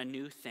do a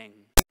new thing.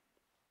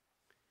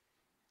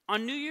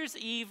 On New Year's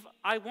Eve,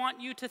 I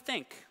want you to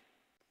think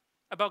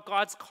about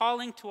God's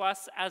calling to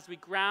us as we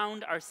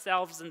ground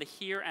ourselves in the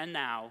here and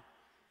now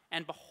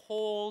and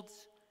behold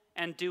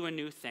and do a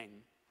new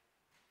thing.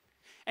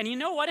 And you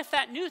know what? If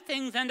that new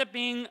thing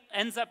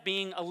ends up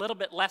being a little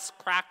bit less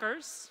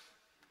crackers,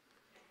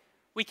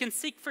 we can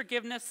seek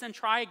forgiveness and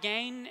try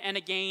again and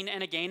again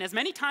and again, as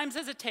many times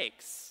as it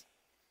takes.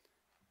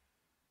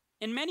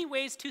 In many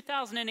ways,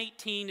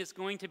 2018 is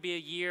going to be a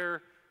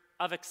year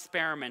of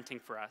experimenting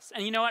for us.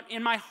 And you know what?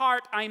 In my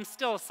heart, I am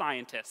still a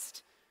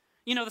scientist.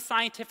 You know the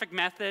scientific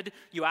method.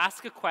 You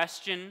ask a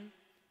question,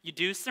 you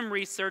do some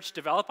research,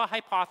 develop a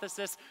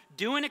hypothesis,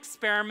 do an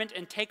experiment,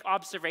 and take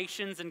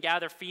observations and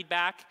gather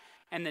feedback,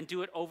 and then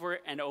do it over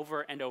and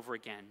over and over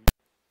again.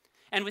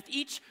 And with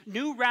each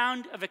new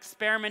round of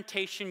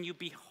experimentation, you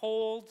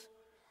behold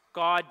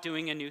God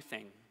doing a new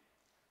thing.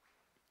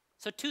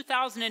 So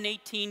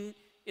 2018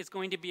 is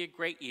going to be a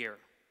great year,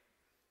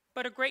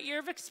 but a great year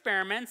of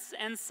experiments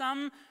and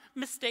some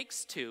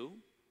mistakes too.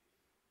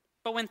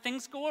 But when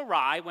things go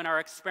awry, when our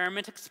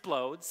experiment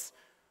explodes,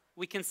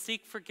 we can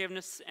seek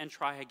forgiveness and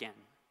try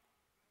again.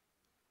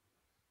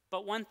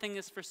 But one thing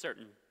is for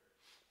certain: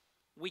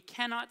 we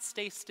cannot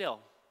stay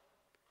still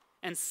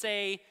and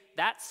say,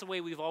 "That's the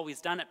way we've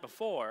always done it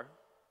before."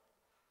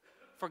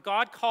 For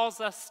God calls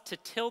us to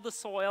till the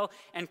soil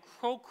and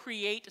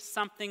co-create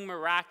something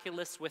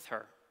miraculous with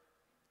her.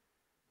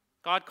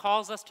 God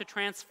calls us to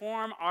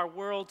transform our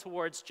world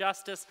towards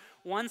justice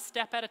one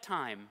step at a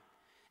time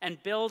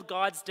and build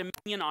God's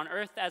dominion on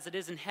earth as it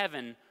is in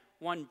heaven,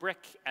 one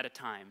brick at a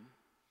time.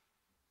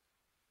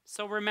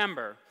 So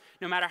remember,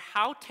 no matter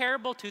how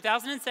terrible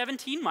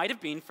 2017 might have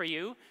been for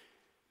you,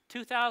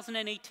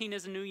 2018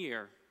 is a new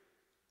year.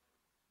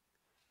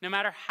 No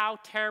matter how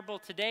terrible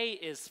today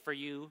is for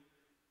you,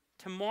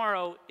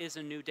 tomorrow is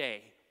a new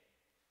day.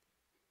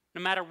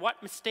 No matter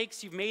what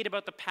mistakes you've made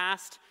about the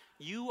past,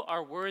 you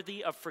are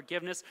worthy of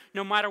forgiveness.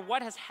 No matter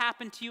what has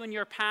happened to you in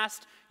your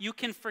past, you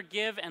can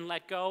forgive and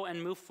let go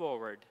and move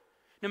forward.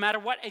 No matter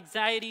what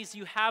anxieties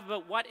you have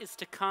about what is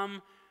to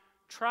come,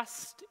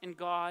 trust in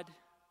God,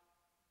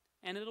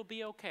 and it'll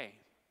be okay.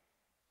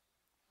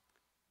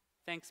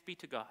 Thanks be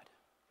to God.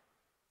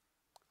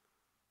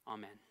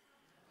 Amen.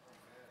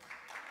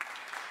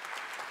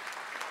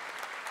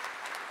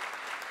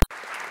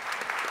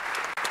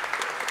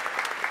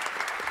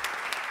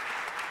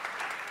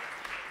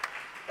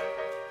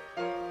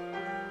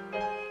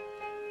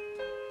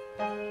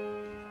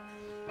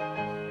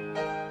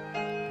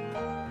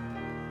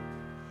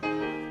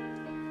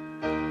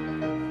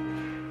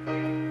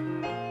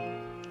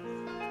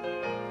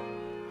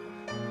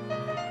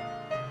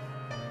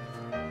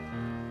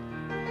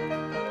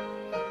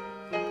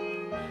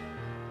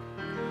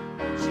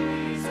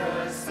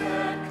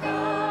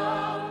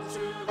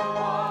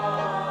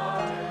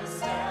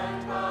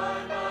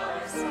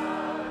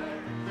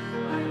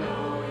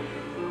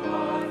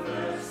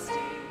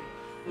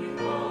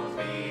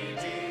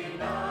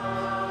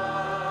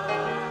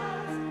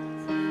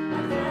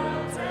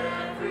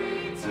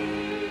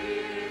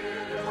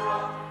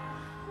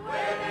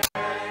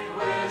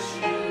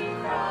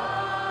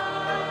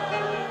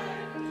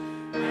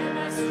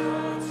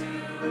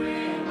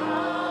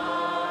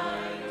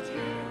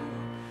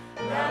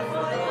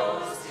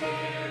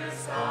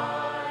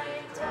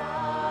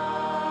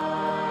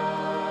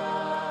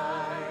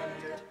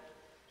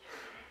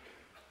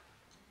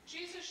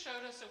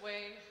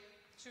 way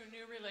to a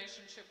new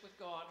relationship with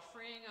God,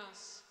 freeing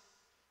us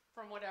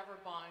from whatever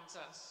binds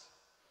us,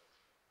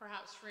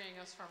 perhaps freeing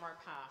us from our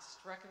past,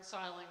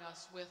 reconciling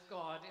us with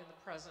God in the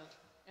present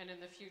and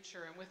in the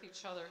future, and with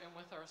each other and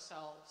with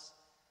ourselves.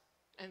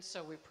 And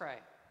so we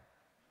pray.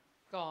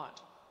 God,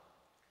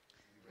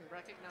 we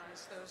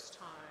recognize those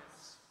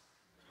times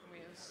when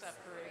we have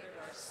separated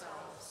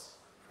ourselves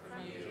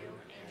from you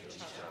and each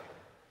other.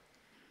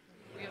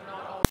 We have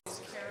not always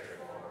cared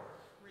for,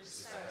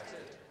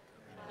 respected,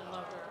 and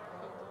loved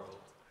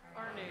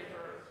our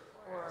neighbor,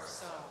 or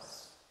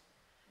ourselves.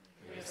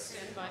 We have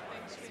sinned by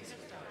things we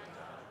have done,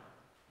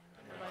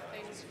 and by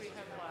things we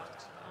have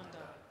left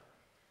undone.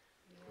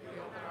 We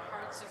open our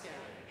hearts again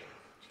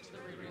to the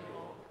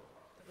renewal,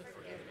 the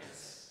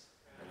forgiveness,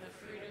 and the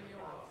freedom you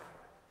offer.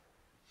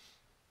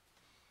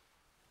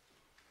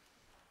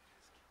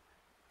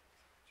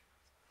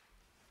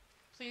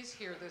 Please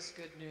hear this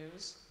good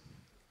news.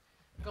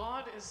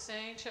 God is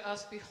saying to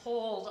us,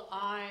 behold,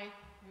 I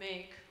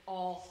make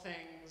all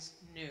things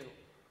new.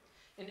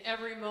 In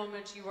every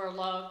moment you are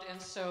loved, and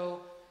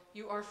so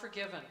you are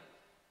forgiven,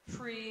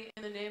 free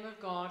in the name of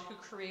God who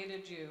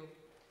created you,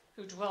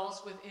 who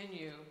dwells within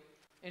you,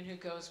 and who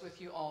goes with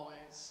you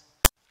always.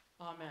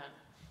 Amen.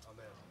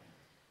 Amen.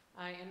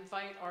 I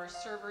invite our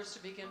servers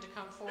to begin to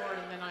come forward,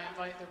 and then I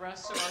invite the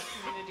rest of our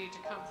community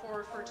to come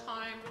forward for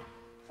time,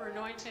 for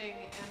anointing,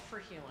 and for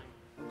healing.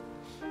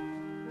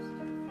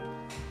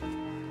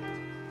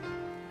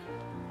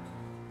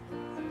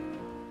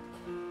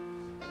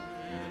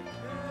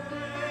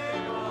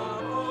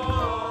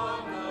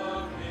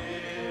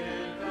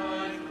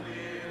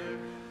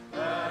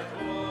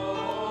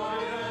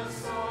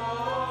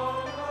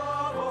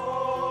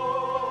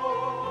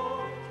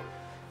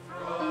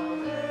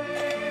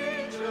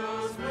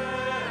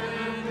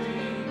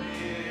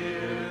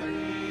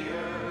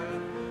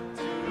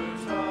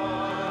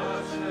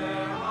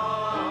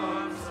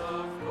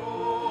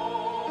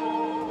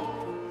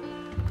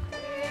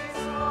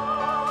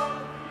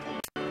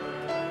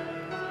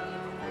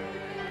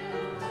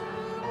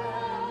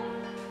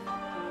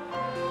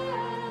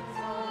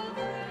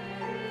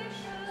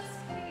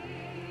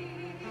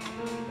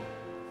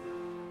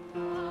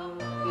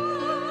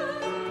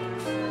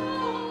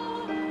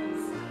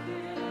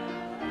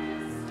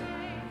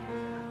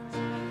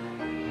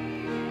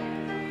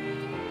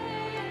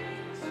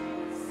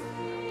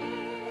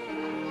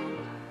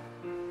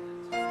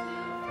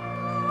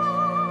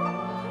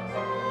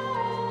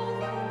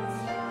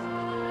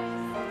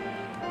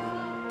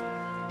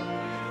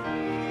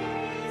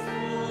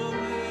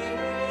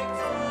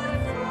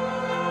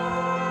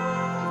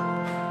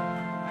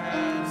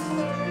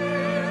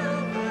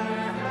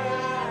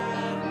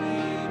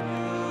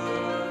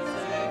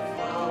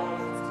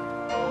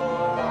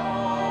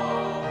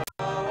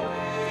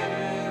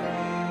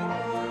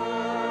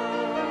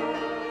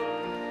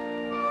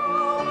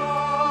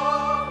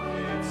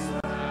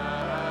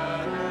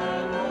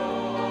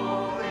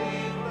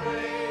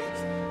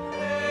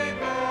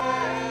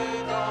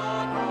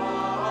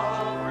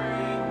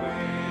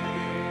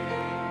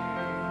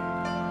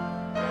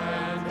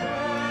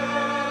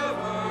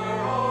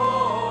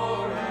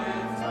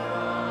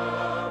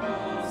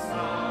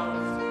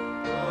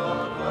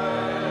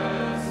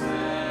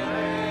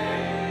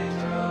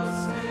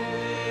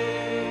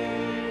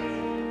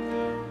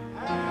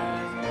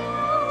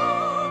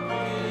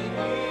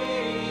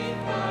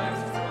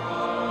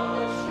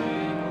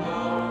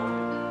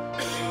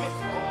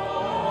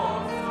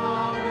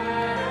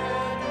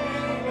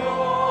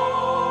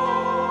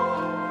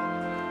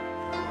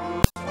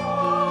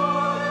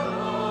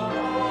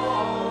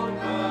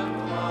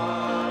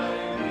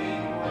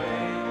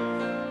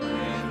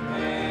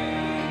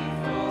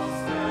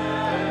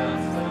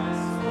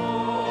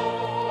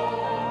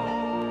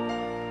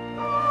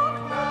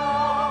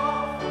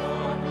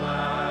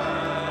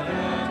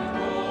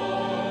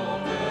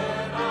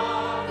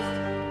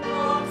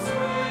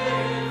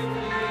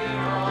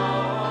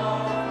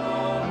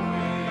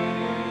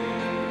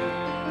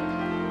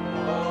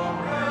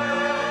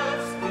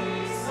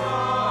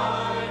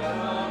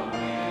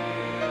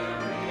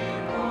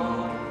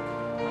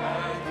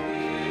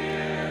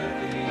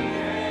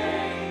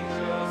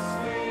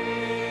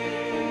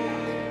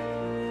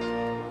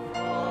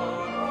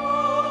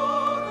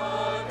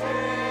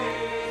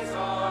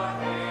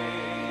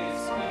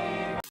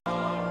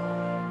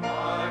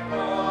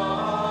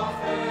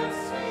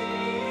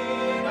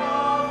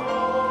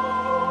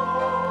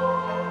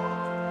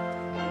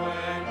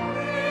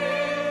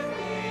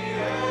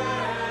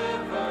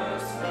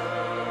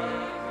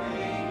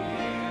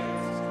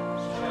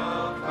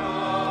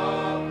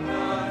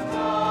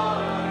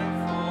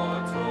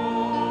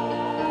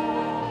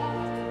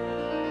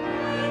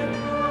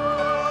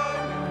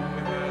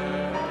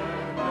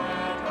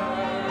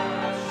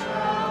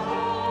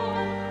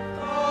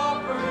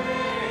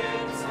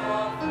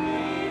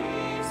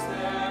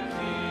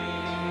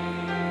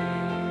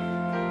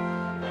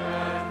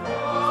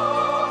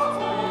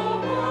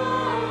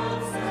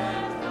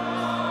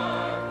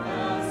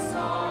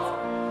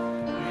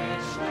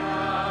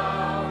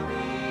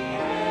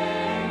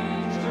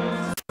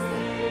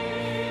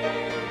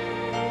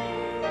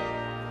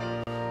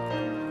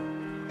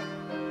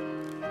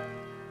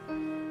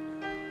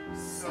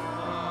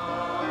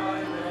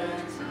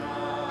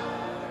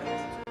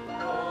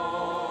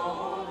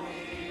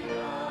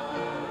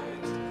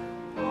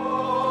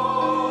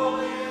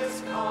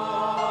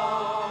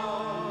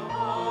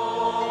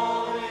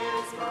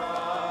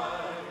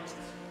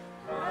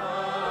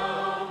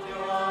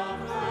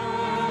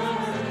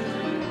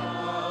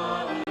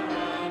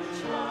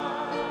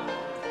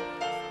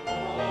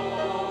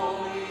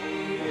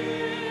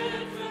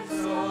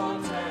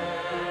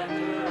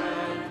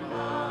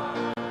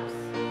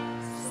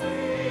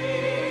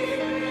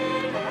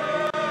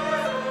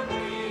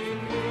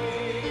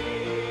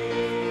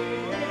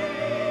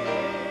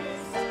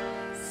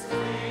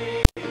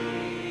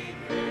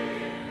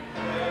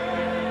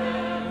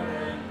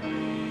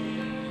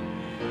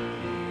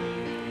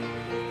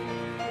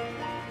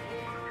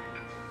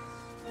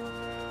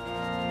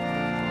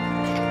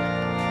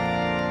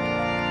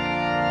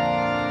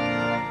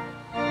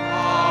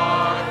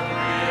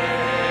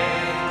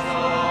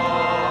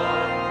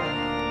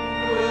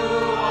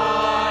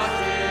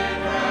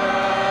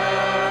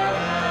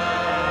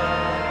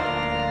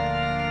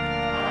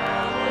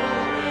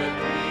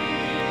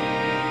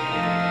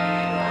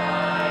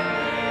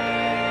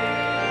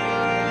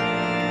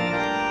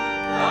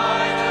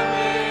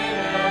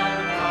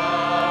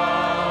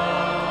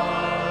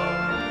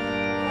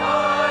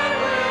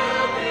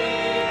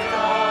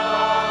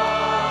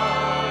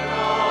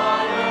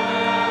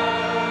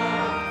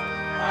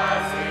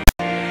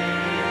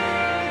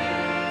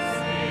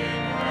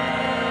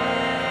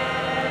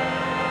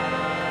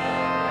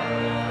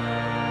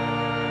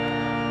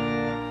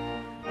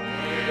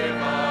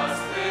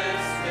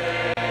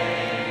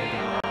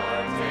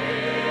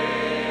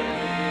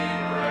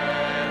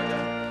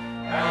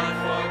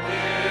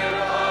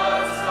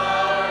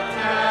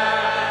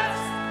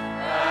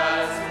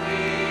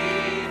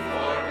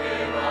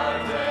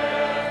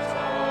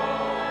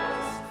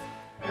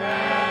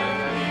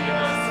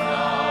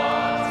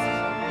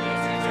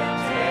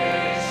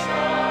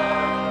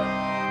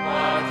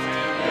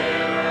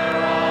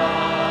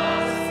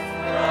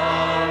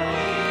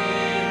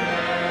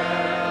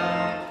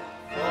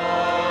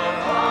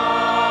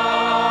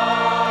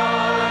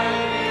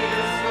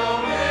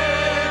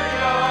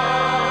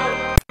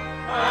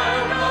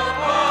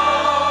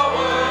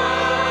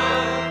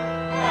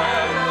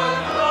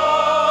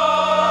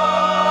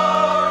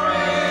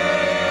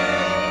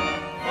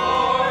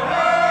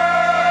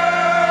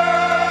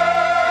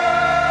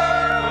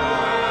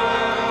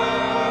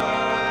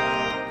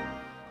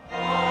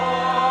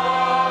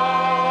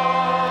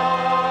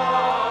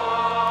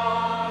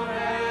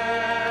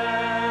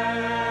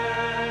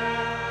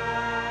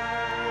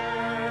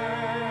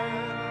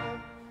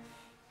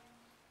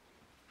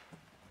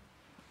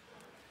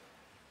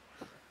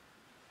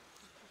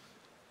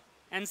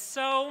 And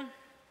so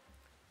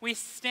we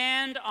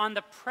stand on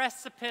the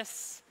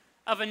precipice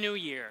of a new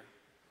year.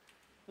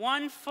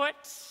 One foot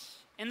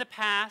in the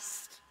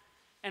past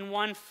and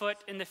one foot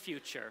in the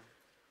future.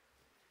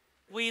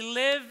 We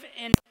live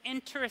in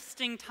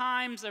interesting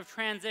times of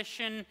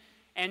transition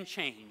and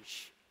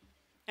change.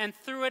 And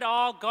through it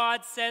all,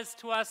 God says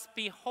to us,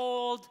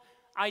 "Behold,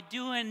 I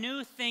do a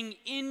new thing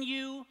in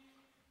you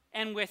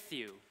and with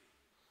you."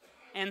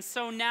 And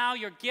so now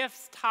your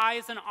gifts,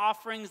 tithes, and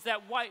offerings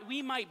that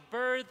we might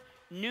birth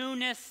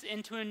newness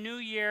into a new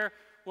year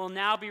will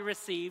now be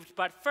received.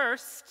 But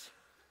first,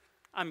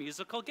 a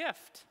musical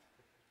gift.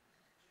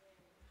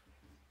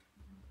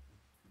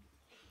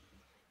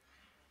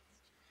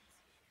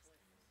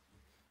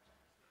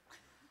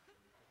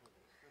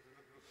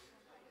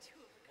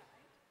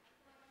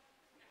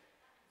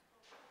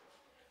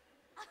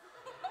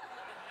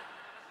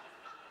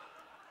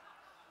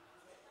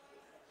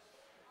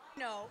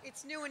 No,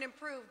 it's new and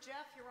improved.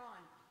 Jeff, you're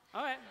on.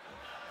 All right.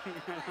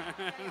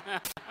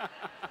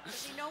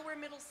 Does he know where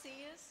middle C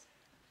is?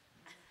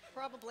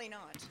 Probably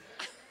not.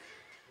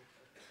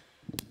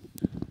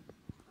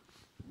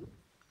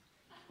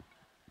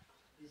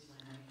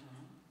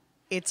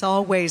 It's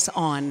always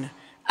on.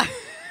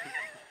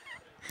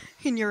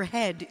 In your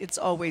head, it's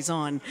always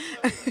on.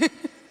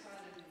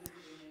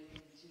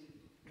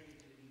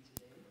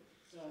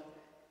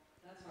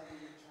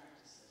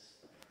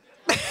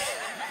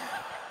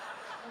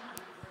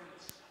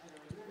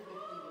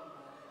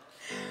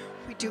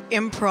 We do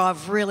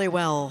improv really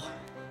well.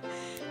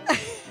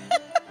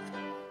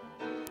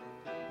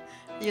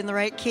 You in the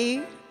right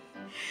key?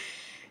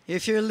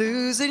 If you're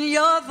losing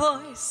your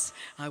voice,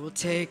 I will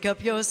take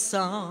up your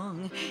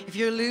song. If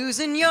you're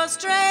losing your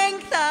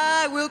strength,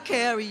 I will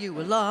carry you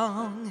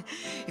along.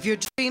 If your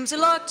dreams are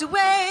locked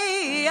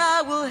away,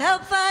 I will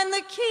help find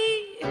the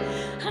key.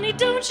 Honey,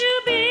 don't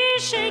you be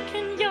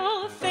shaking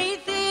your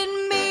faith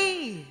in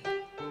me.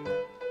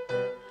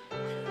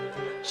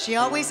 She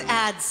always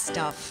adds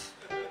stuff.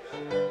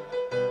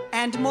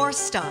 And more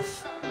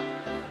stuff.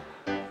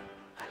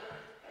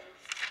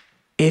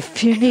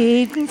 If you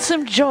need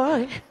some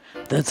joy,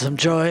 then some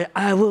joy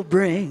I will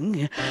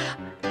bring.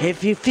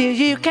 If you feel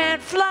you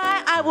can't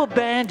fly, I will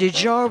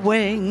bandage your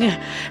wing.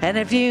 And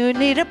if you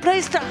need a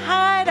place to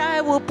hide,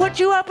 I will put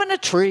you up in a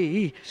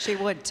tree. She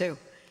would too.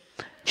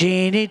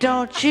 Jeannie,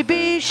 don't you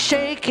be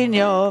shaking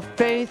your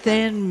faith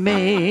in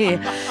me.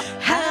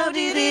 How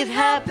did it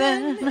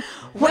happen?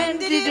 When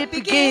did it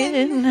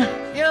begin?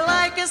 You're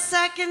like a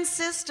second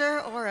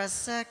sister or a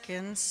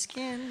second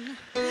skin.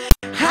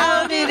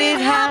 How did it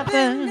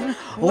happen?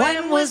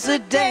 When was the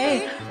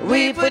day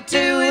we put two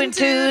and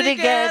two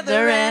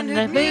together and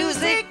the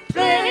music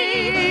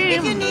played?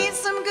 If you need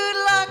some good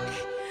luck,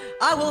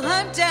 I will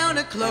hunt down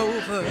a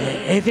clover.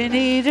 If you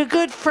need a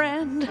good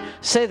friend,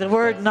 say the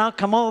word and I'll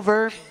come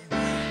over.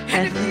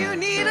 And if you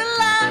need a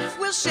laugh,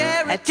 we'll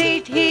share a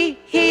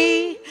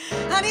tee-hee-hee.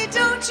 Honey,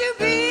 don't you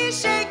be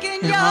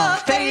shaking your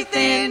faith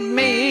in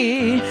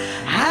me.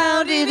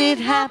 How did it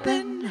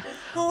happen?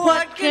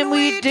 What can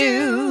we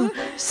do?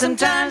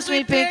 Sometimes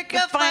we pick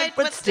a fight,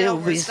 but still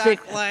we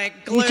stick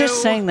like glue. You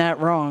just sang that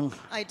wrong.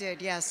 I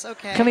did, yes,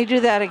 okay. Can we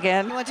do that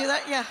again? You want to do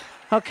that? Yeah.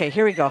 Okay,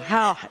 here we go.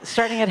 How?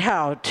 Starting at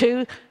how?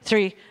 2,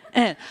 3,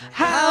 and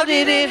how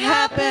did it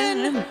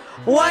happen?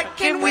 What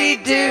can we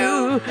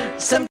do?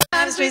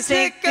 Sometimes we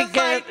stick a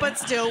fight, but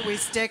still we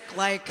stick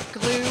like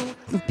glue.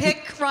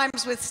 Pick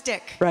rhymes with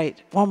stick. Right,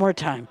 one more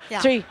time.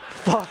 Yeah. 3,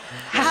 4.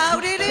 How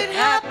did it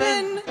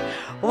happen?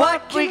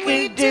 What can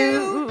we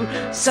do?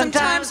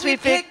 Sometimes we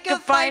pick a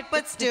fight,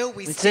 but still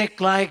we stick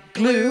like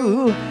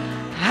glue.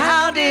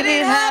 How did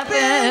it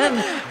happen?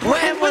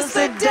 When was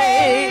the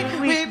day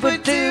we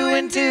put two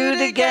and two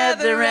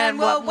together? And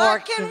what more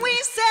can we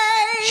say?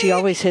 She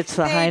always hits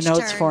the high Page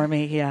notes turn. for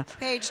me, yeah.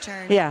 Page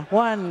turn. Yeah,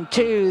 1,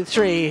 2,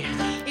 3.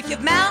 If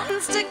you've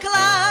mountains to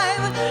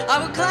climb, I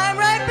will climb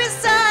right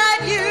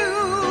beside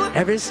you.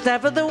 Every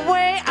step of the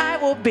way, I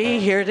will be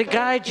here to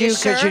guide you,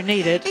 because sure? you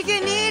need it. If you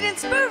need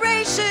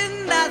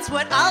inspiration, that's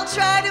what I'll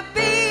try to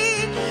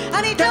be.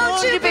 Honey,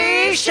 don't you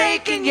be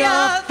shaking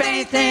your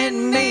faith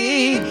in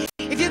me.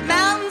 If you've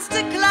mountains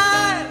to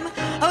climb,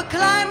 I'll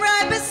climb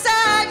right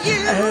beside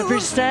you.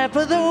 Every step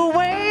of the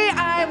way,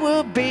 I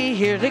will be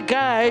here to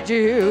guide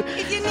you.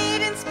 If you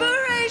need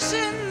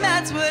inspiration,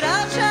 that's what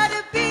I'll try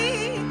to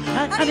be.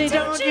 Honey,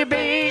 don't you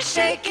be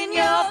shaking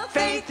your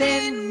faith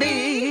in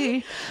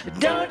me.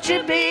 Don't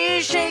you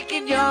be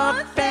shaking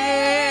your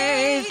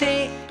faith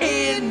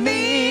in me.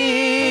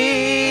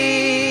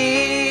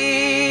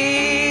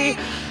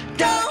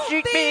 Don't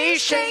you be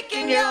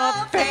shaking your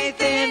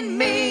faith in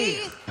me.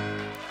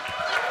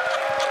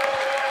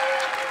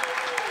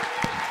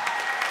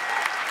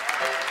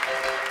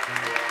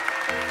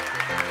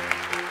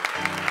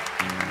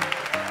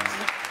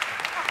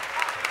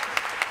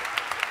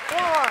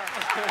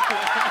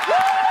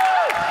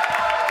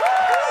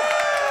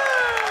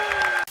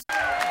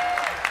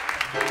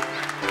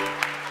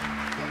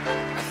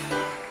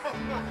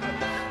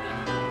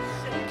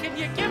 Can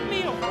you give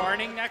me a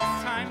warning next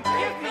time?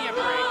 Give me a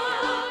break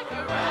here.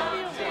 Give me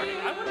a warning.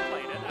 I would have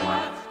played it.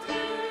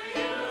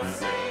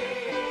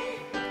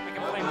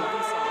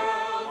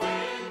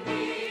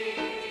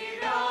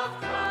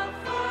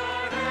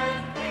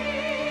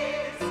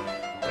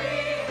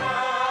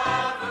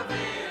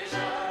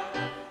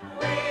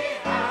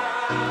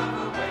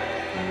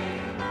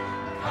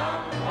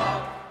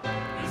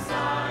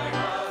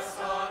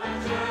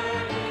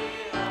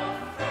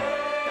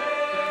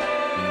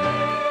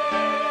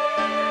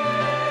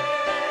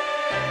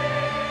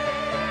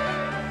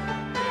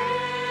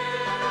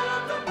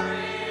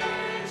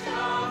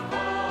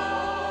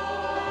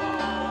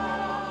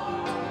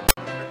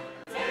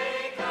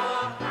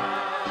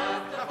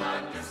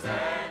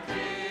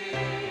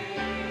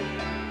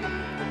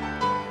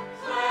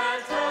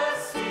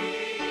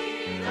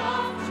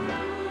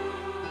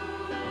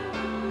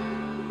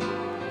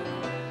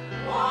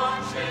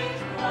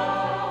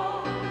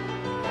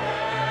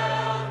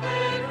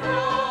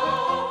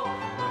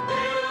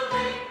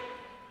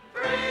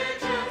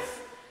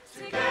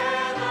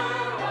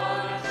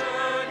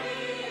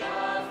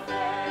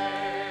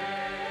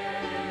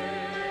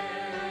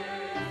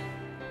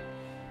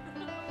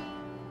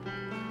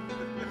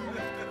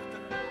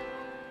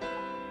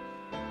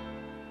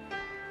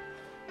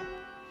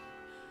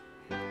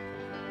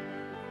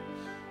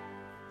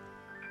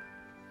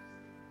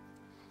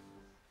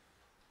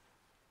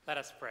 Let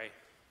us pray.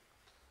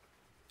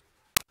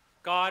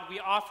 God, we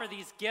offer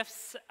these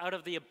gifts out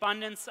of the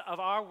abundance of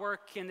our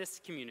work in this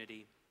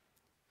community.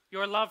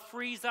 Your love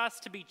frees us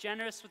to be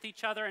generous with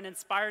each other and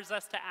inspires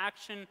us to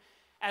action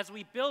as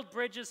we build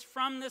bridges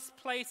from this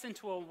place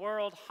into a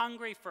world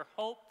hungry for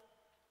hope,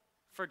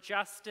 for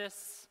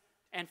justice,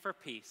 and for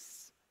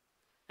peace.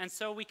 And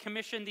so we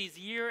commission these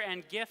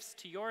year-end gifts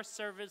to your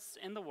service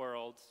in the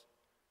world.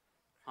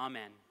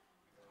 Amen.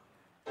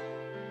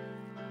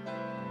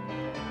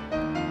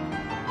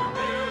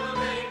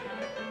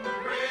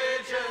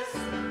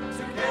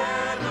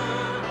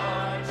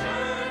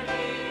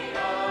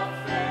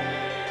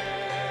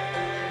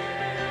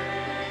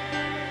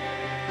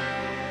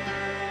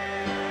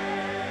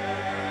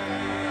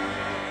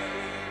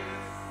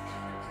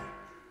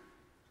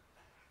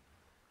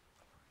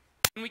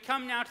 And we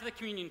come now to the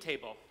communion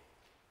table,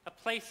 a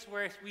place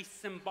where we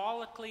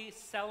symbolically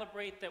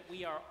celebrate that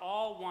we are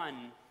all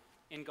one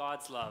in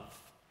God's love.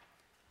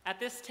 At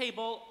this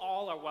table,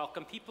 all are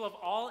welcome. People of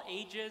all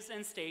ages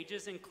and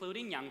stages,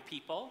 including young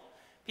people,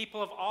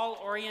 people of all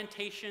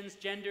orientations,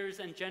 genders,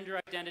 and gender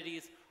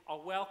identities are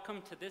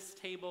welcome to this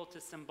table to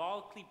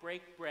symbolically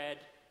break bread,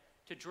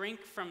 to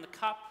drink from the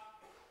cup,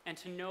 and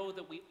to know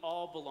that we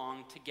all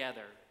belong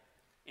together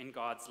in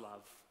God's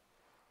love.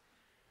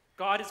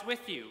 God is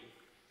with you.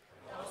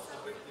 Also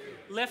with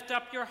you. Lift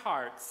up your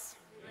hearts.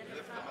 We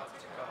lift them up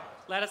to God.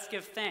 Let us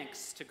give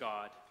thanks to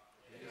God.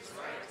 It is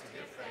right to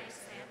give thanks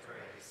and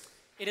praise.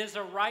 It is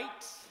a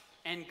right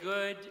and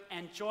good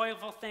and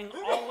joyful thing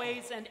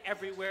always and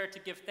everywhere to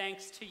give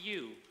thanks to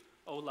you,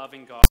 O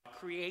loving God,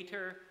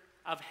 creator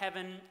of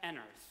heaven and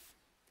earth.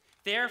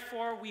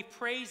 Therefore, we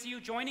praise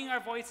you, joining our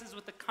voices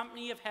with the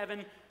company of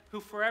heaven, who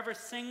forever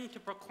sing to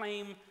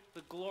proclaim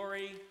the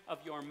glory of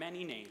your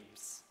many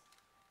names.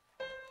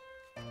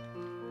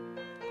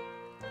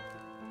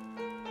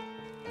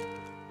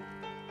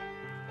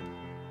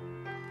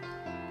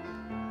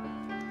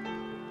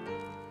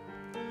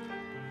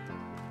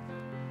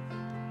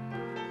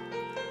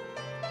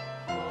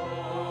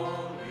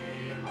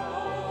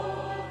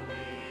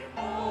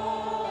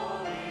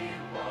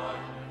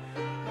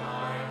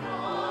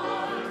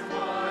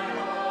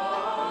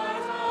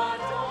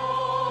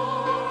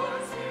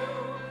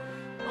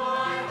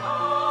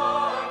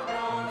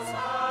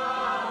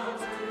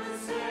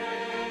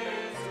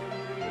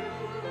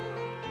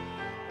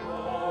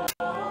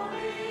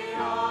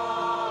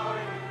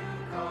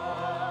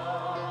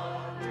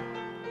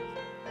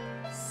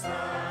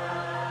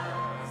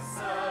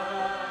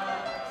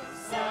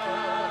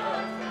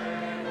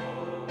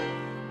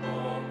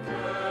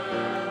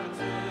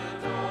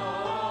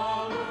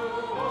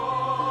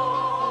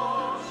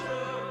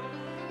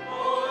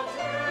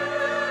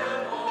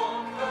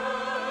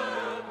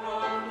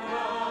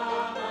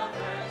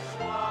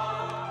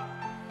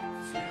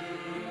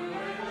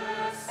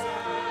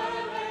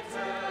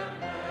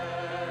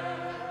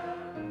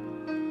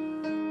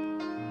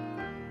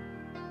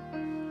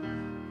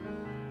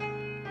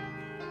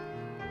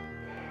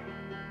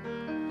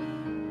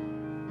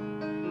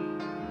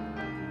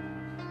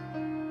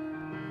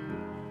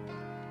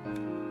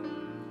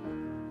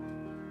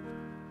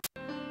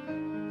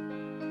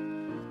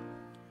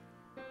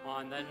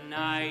 On the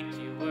night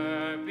you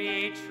were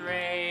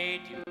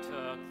betrayed, you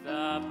took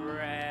the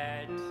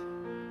bread.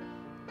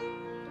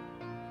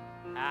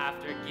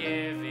 After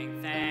giving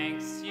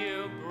thanks,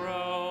 you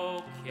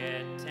broke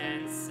it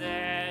and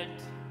said,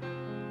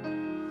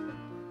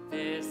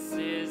 "This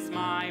is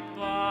my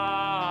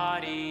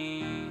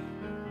body,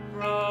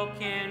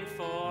 broken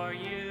for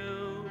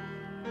you.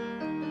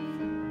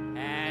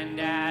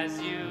 And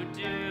as you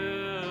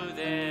do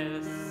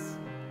this,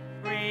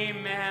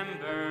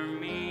 remember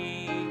me."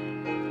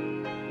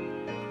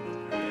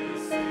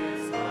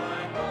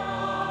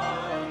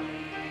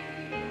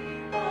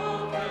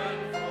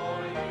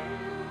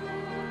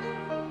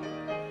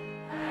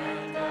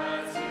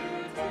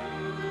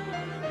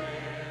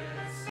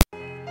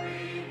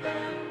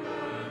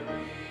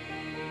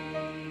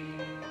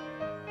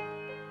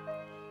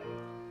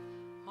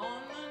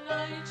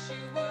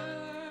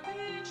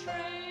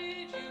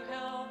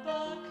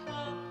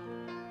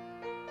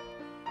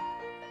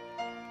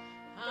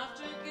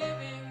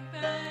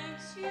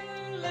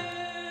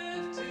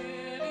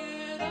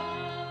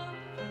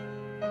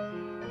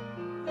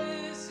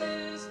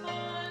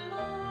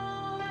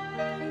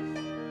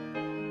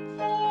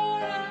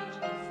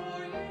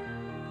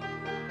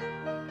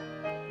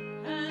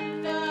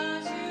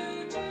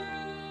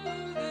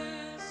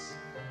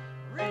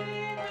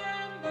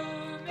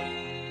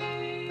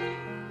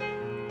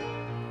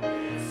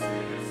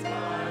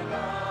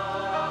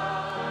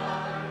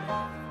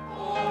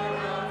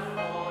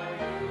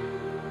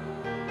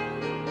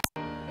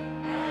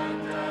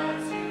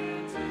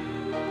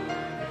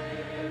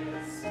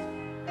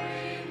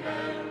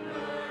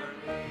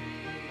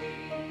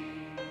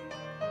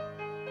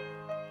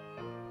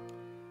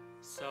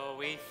 So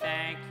we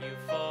thank you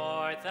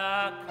for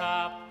the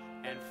cup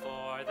and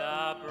for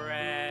the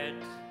bread,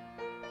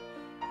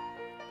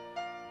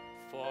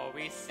 for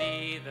we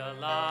see the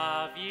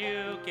love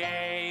you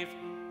gave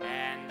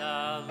and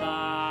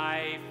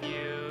life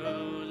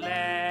you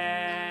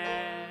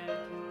led,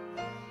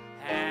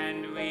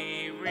 and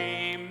we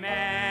remember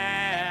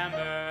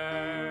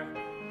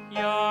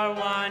your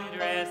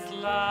wondrous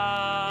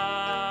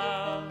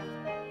love.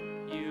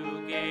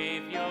 You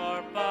gave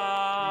your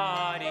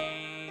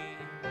body,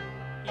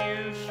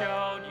 you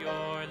showed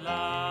your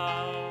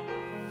love.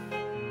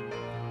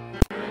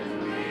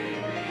 And we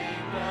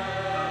remember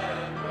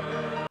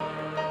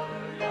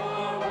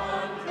your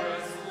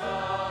wondrous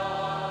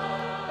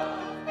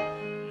love.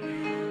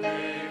 You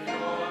gave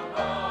your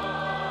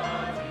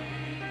body,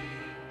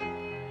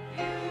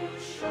 you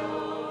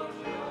showed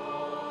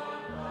your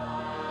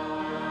love.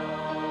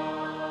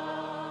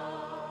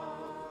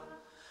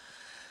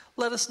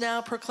 Let us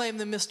now proclaim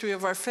the mystery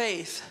of our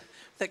faith,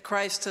 that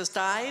Christ has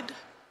died,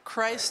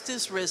 Christ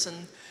is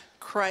risen,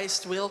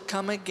 Christ will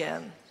come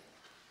again.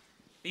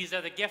 These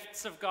are the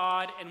gifts of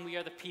God, and we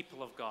are the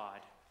people of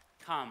God.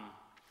 Come,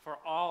 for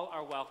all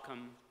are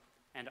welcome,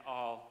 and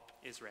all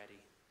is ready.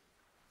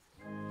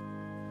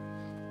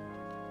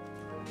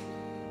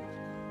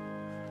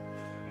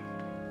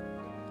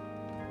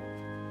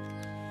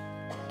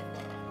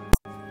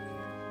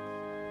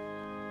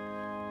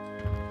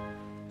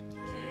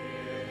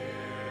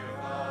 Give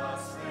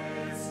us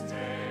this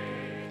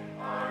day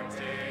our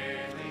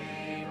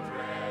daily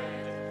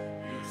bread.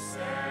 You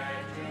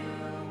said you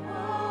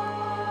would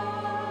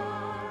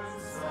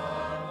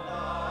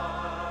supply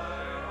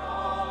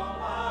all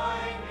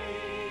my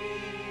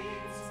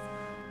needs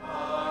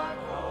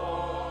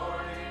according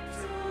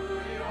to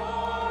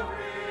your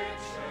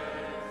riches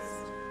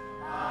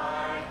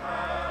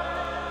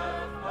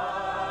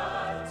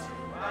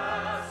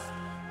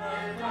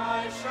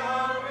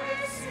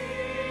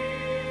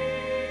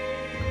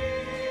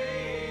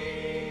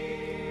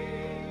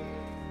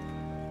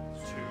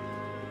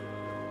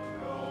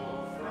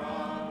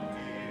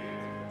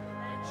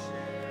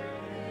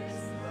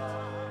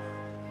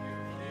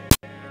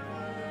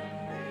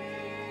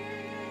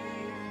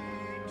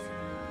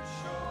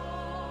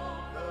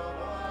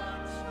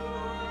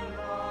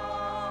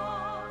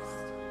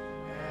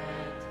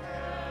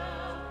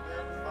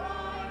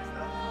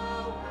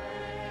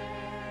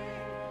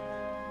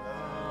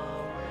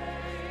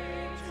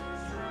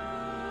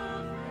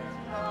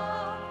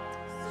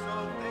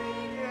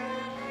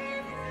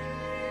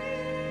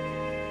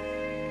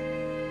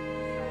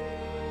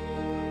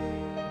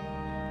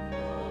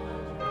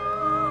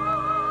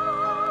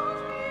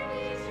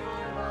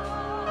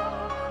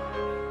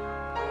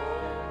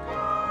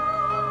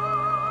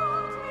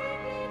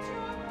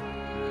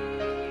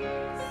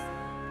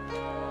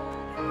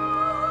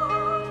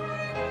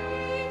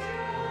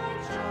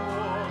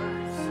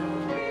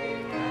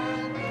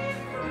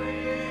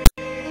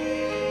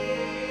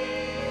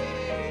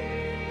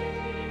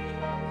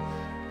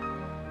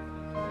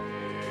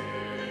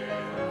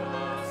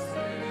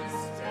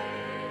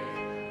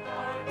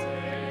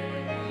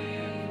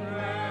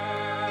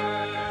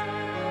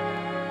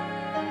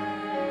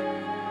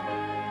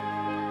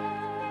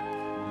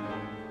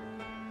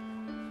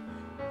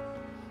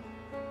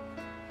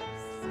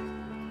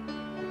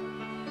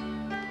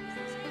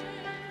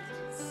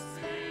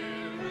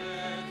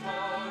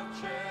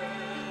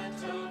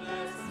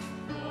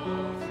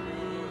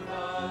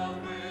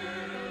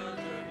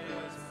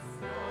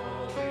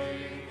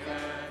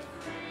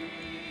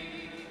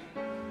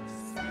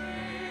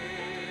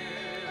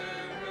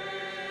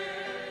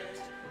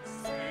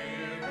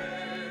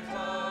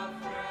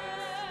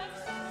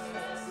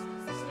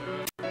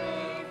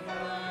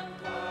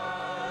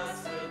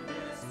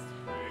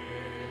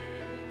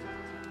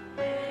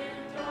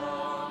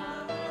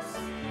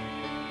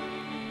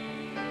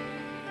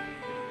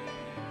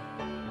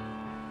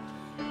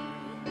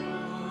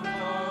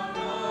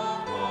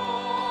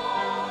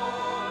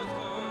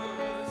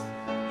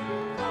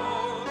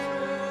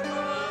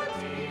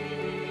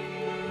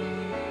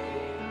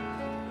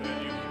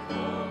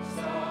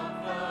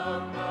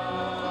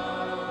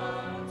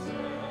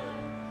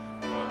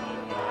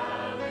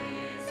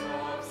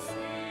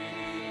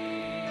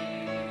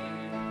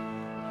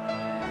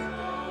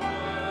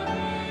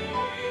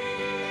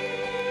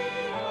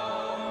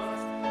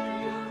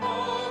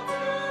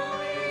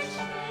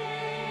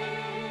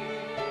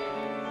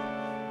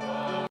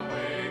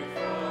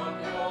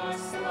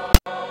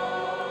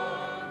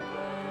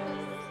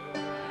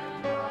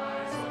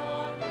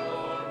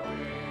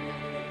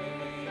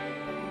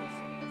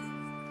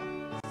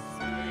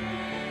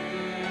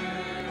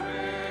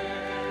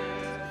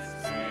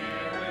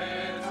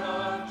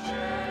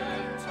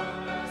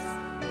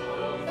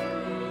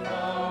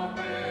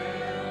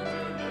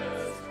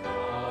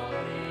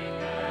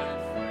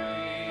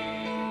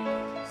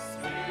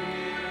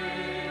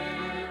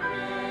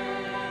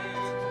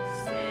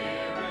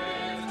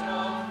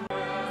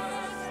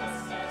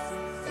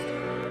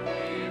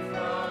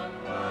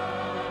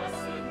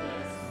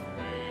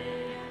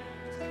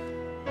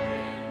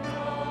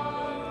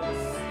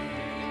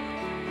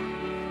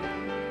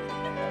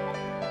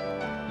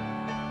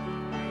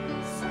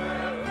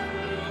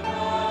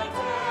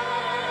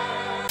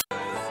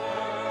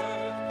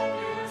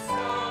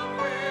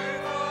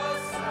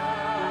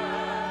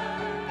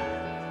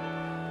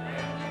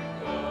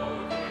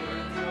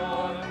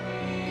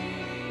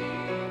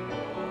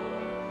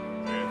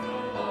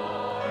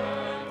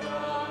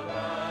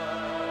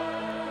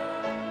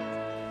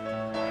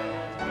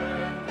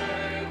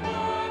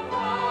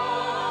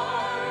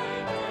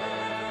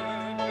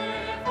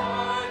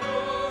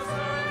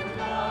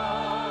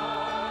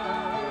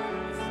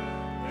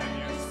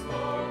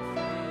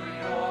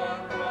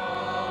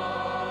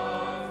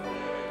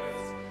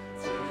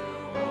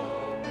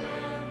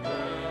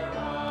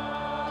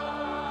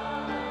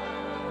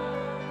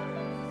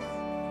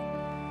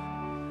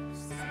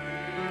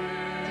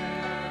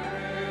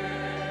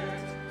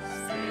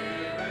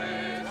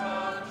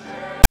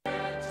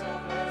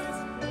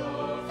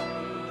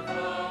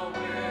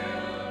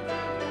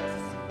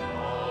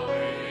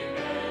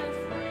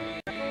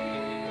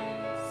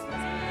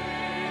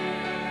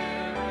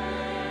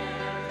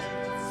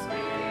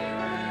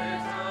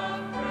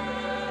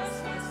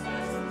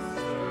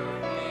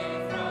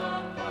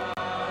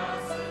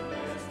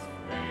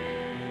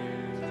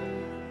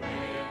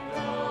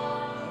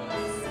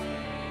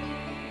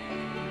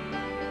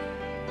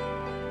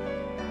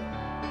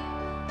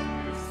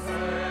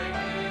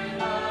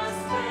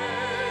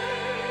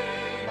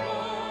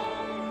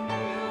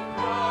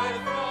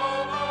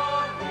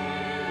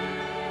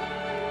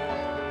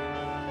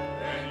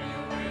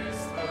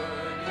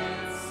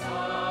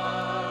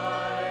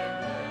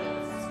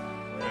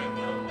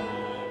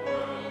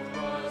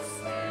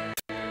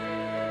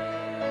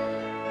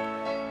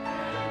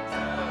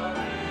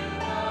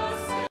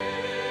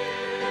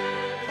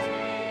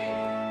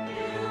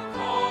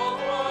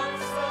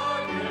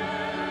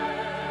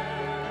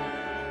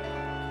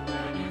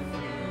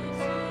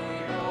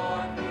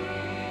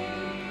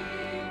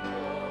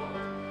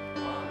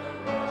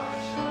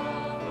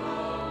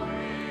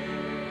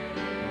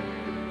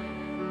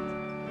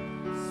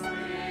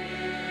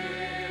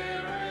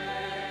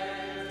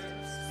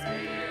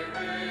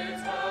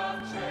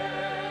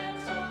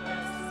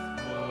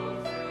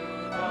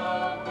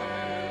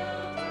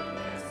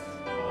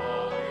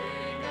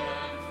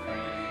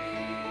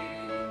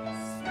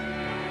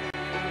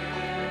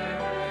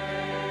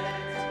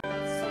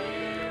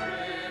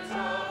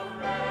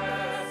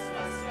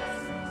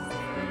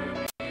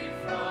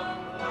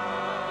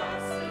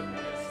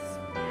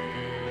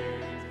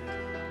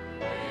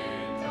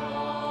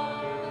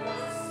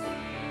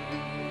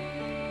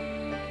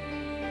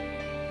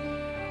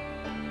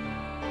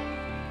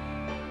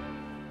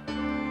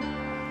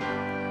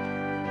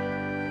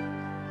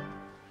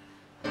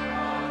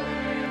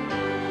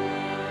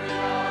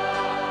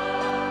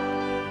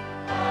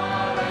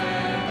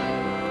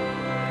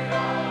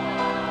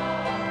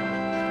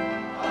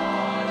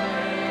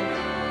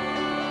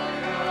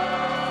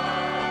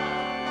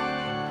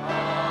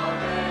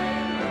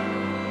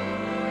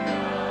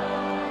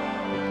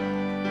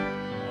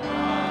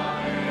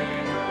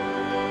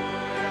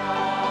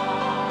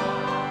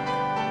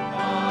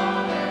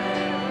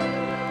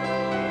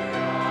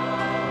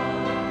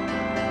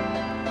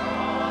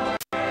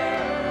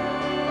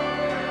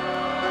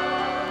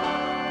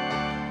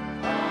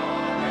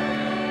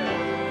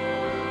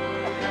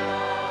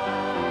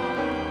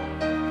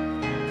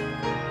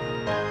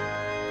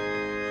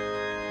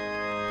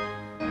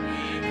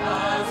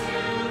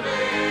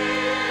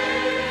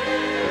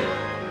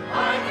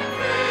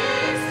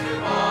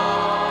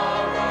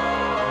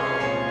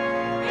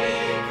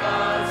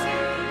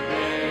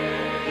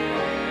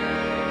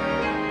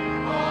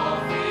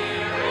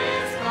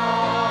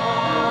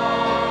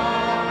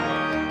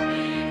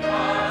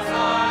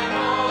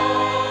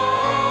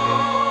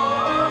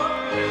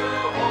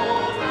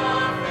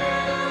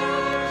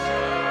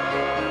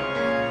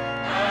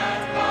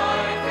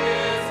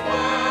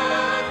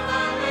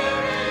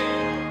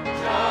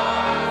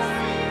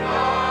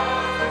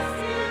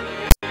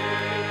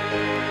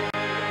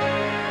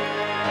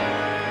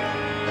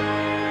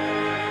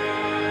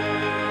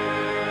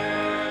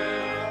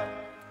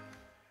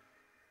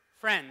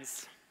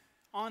Friends,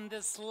 on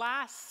this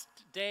last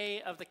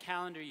day of the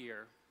calendar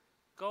year,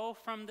 go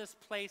from this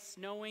place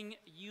knowing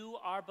you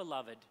are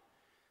beloved,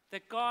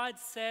 that God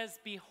says,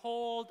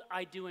 "Behold,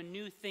 I do a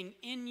new thing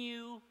in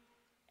you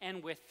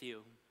and with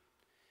you."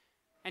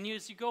 And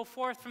as you go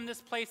forth from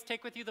this place,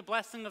 take with you the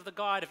blessing of the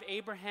God of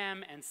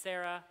Abraham and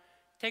Sarah.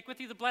 Take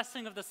with you the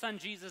blessing of the Son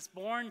Jesus,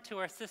 born to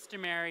our sister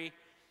Mary.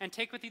 And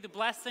take with you the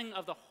blessing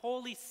of the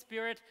Holy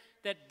Spirit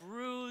that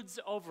broods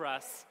over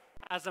us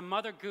as a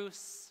mother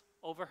goose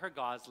over her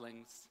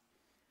goslings.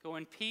 Go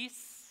in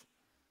peace,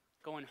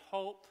 go in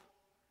hope,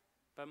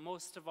 but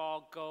most of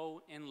all,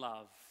 go in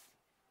love.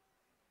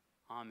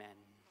 Amen.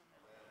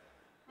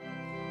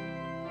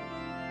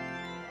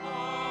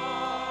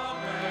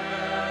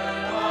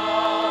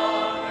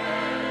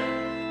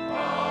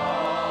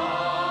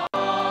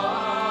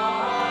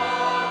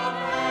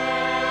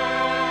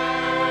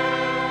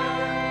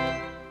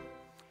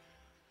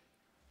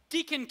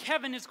 Deacon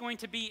Kevin is going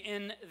to be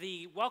in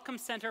the Welcome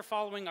Center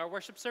following our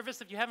worship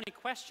service. If you have any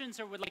questions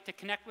or would like to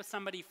connect with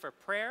somebody for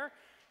prayer,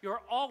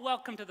 you're all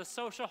welcome to the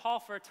social hall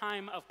for a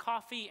time of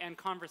coffee and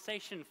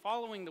conversation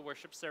following the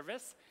worship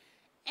service.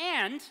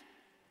 And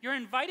you're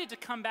invited to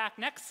come back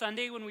next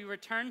Sunday when we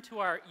return to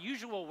our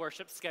usual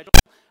worship schedule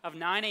of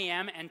 9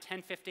 a.m. and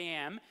 10:50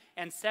 a.m.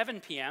 and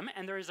 7 p.m.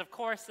 And there is, of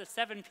course, a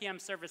 7 p.m.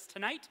 service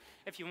tonight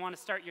if you want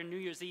to start your New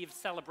Year's Eve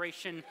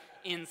celebration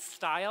in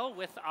style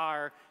with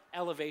our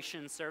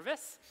elevation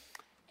service.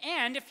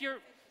 And if you're...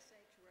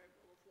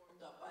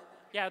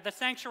 Yeah, the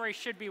sanctuary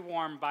should be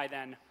warm by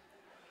then,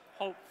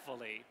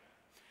 hopefully.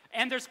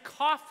 And there's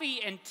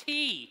coffee and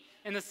tea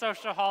in the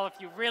social hall if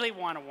you really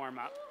want to warm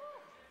up.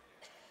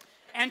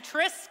 And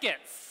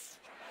Triscuits.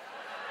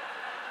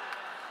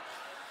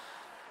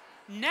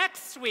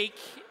 Next week,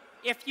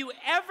 if you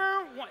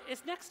ever want...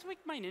 Is next week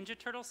my Ninja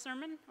Turtle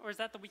sermon? Or is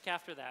that the week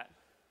after that?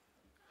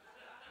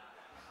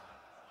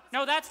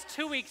 No, that's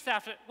 2 weeks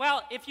after.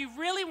 Well, if you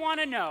really want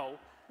to know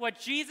what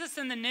Jesus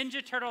and the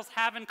Ninja Turtles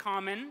have in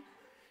common,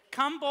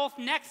 come both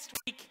next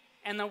week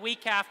and the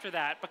week after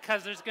that,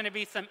 because there's going to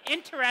be some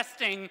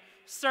interesting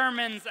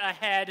sermons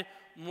ahead.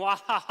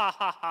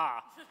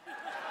 Mwahahaha.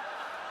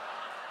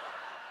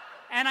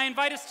 And I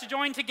invite us to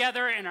join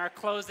together in our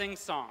closing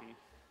song.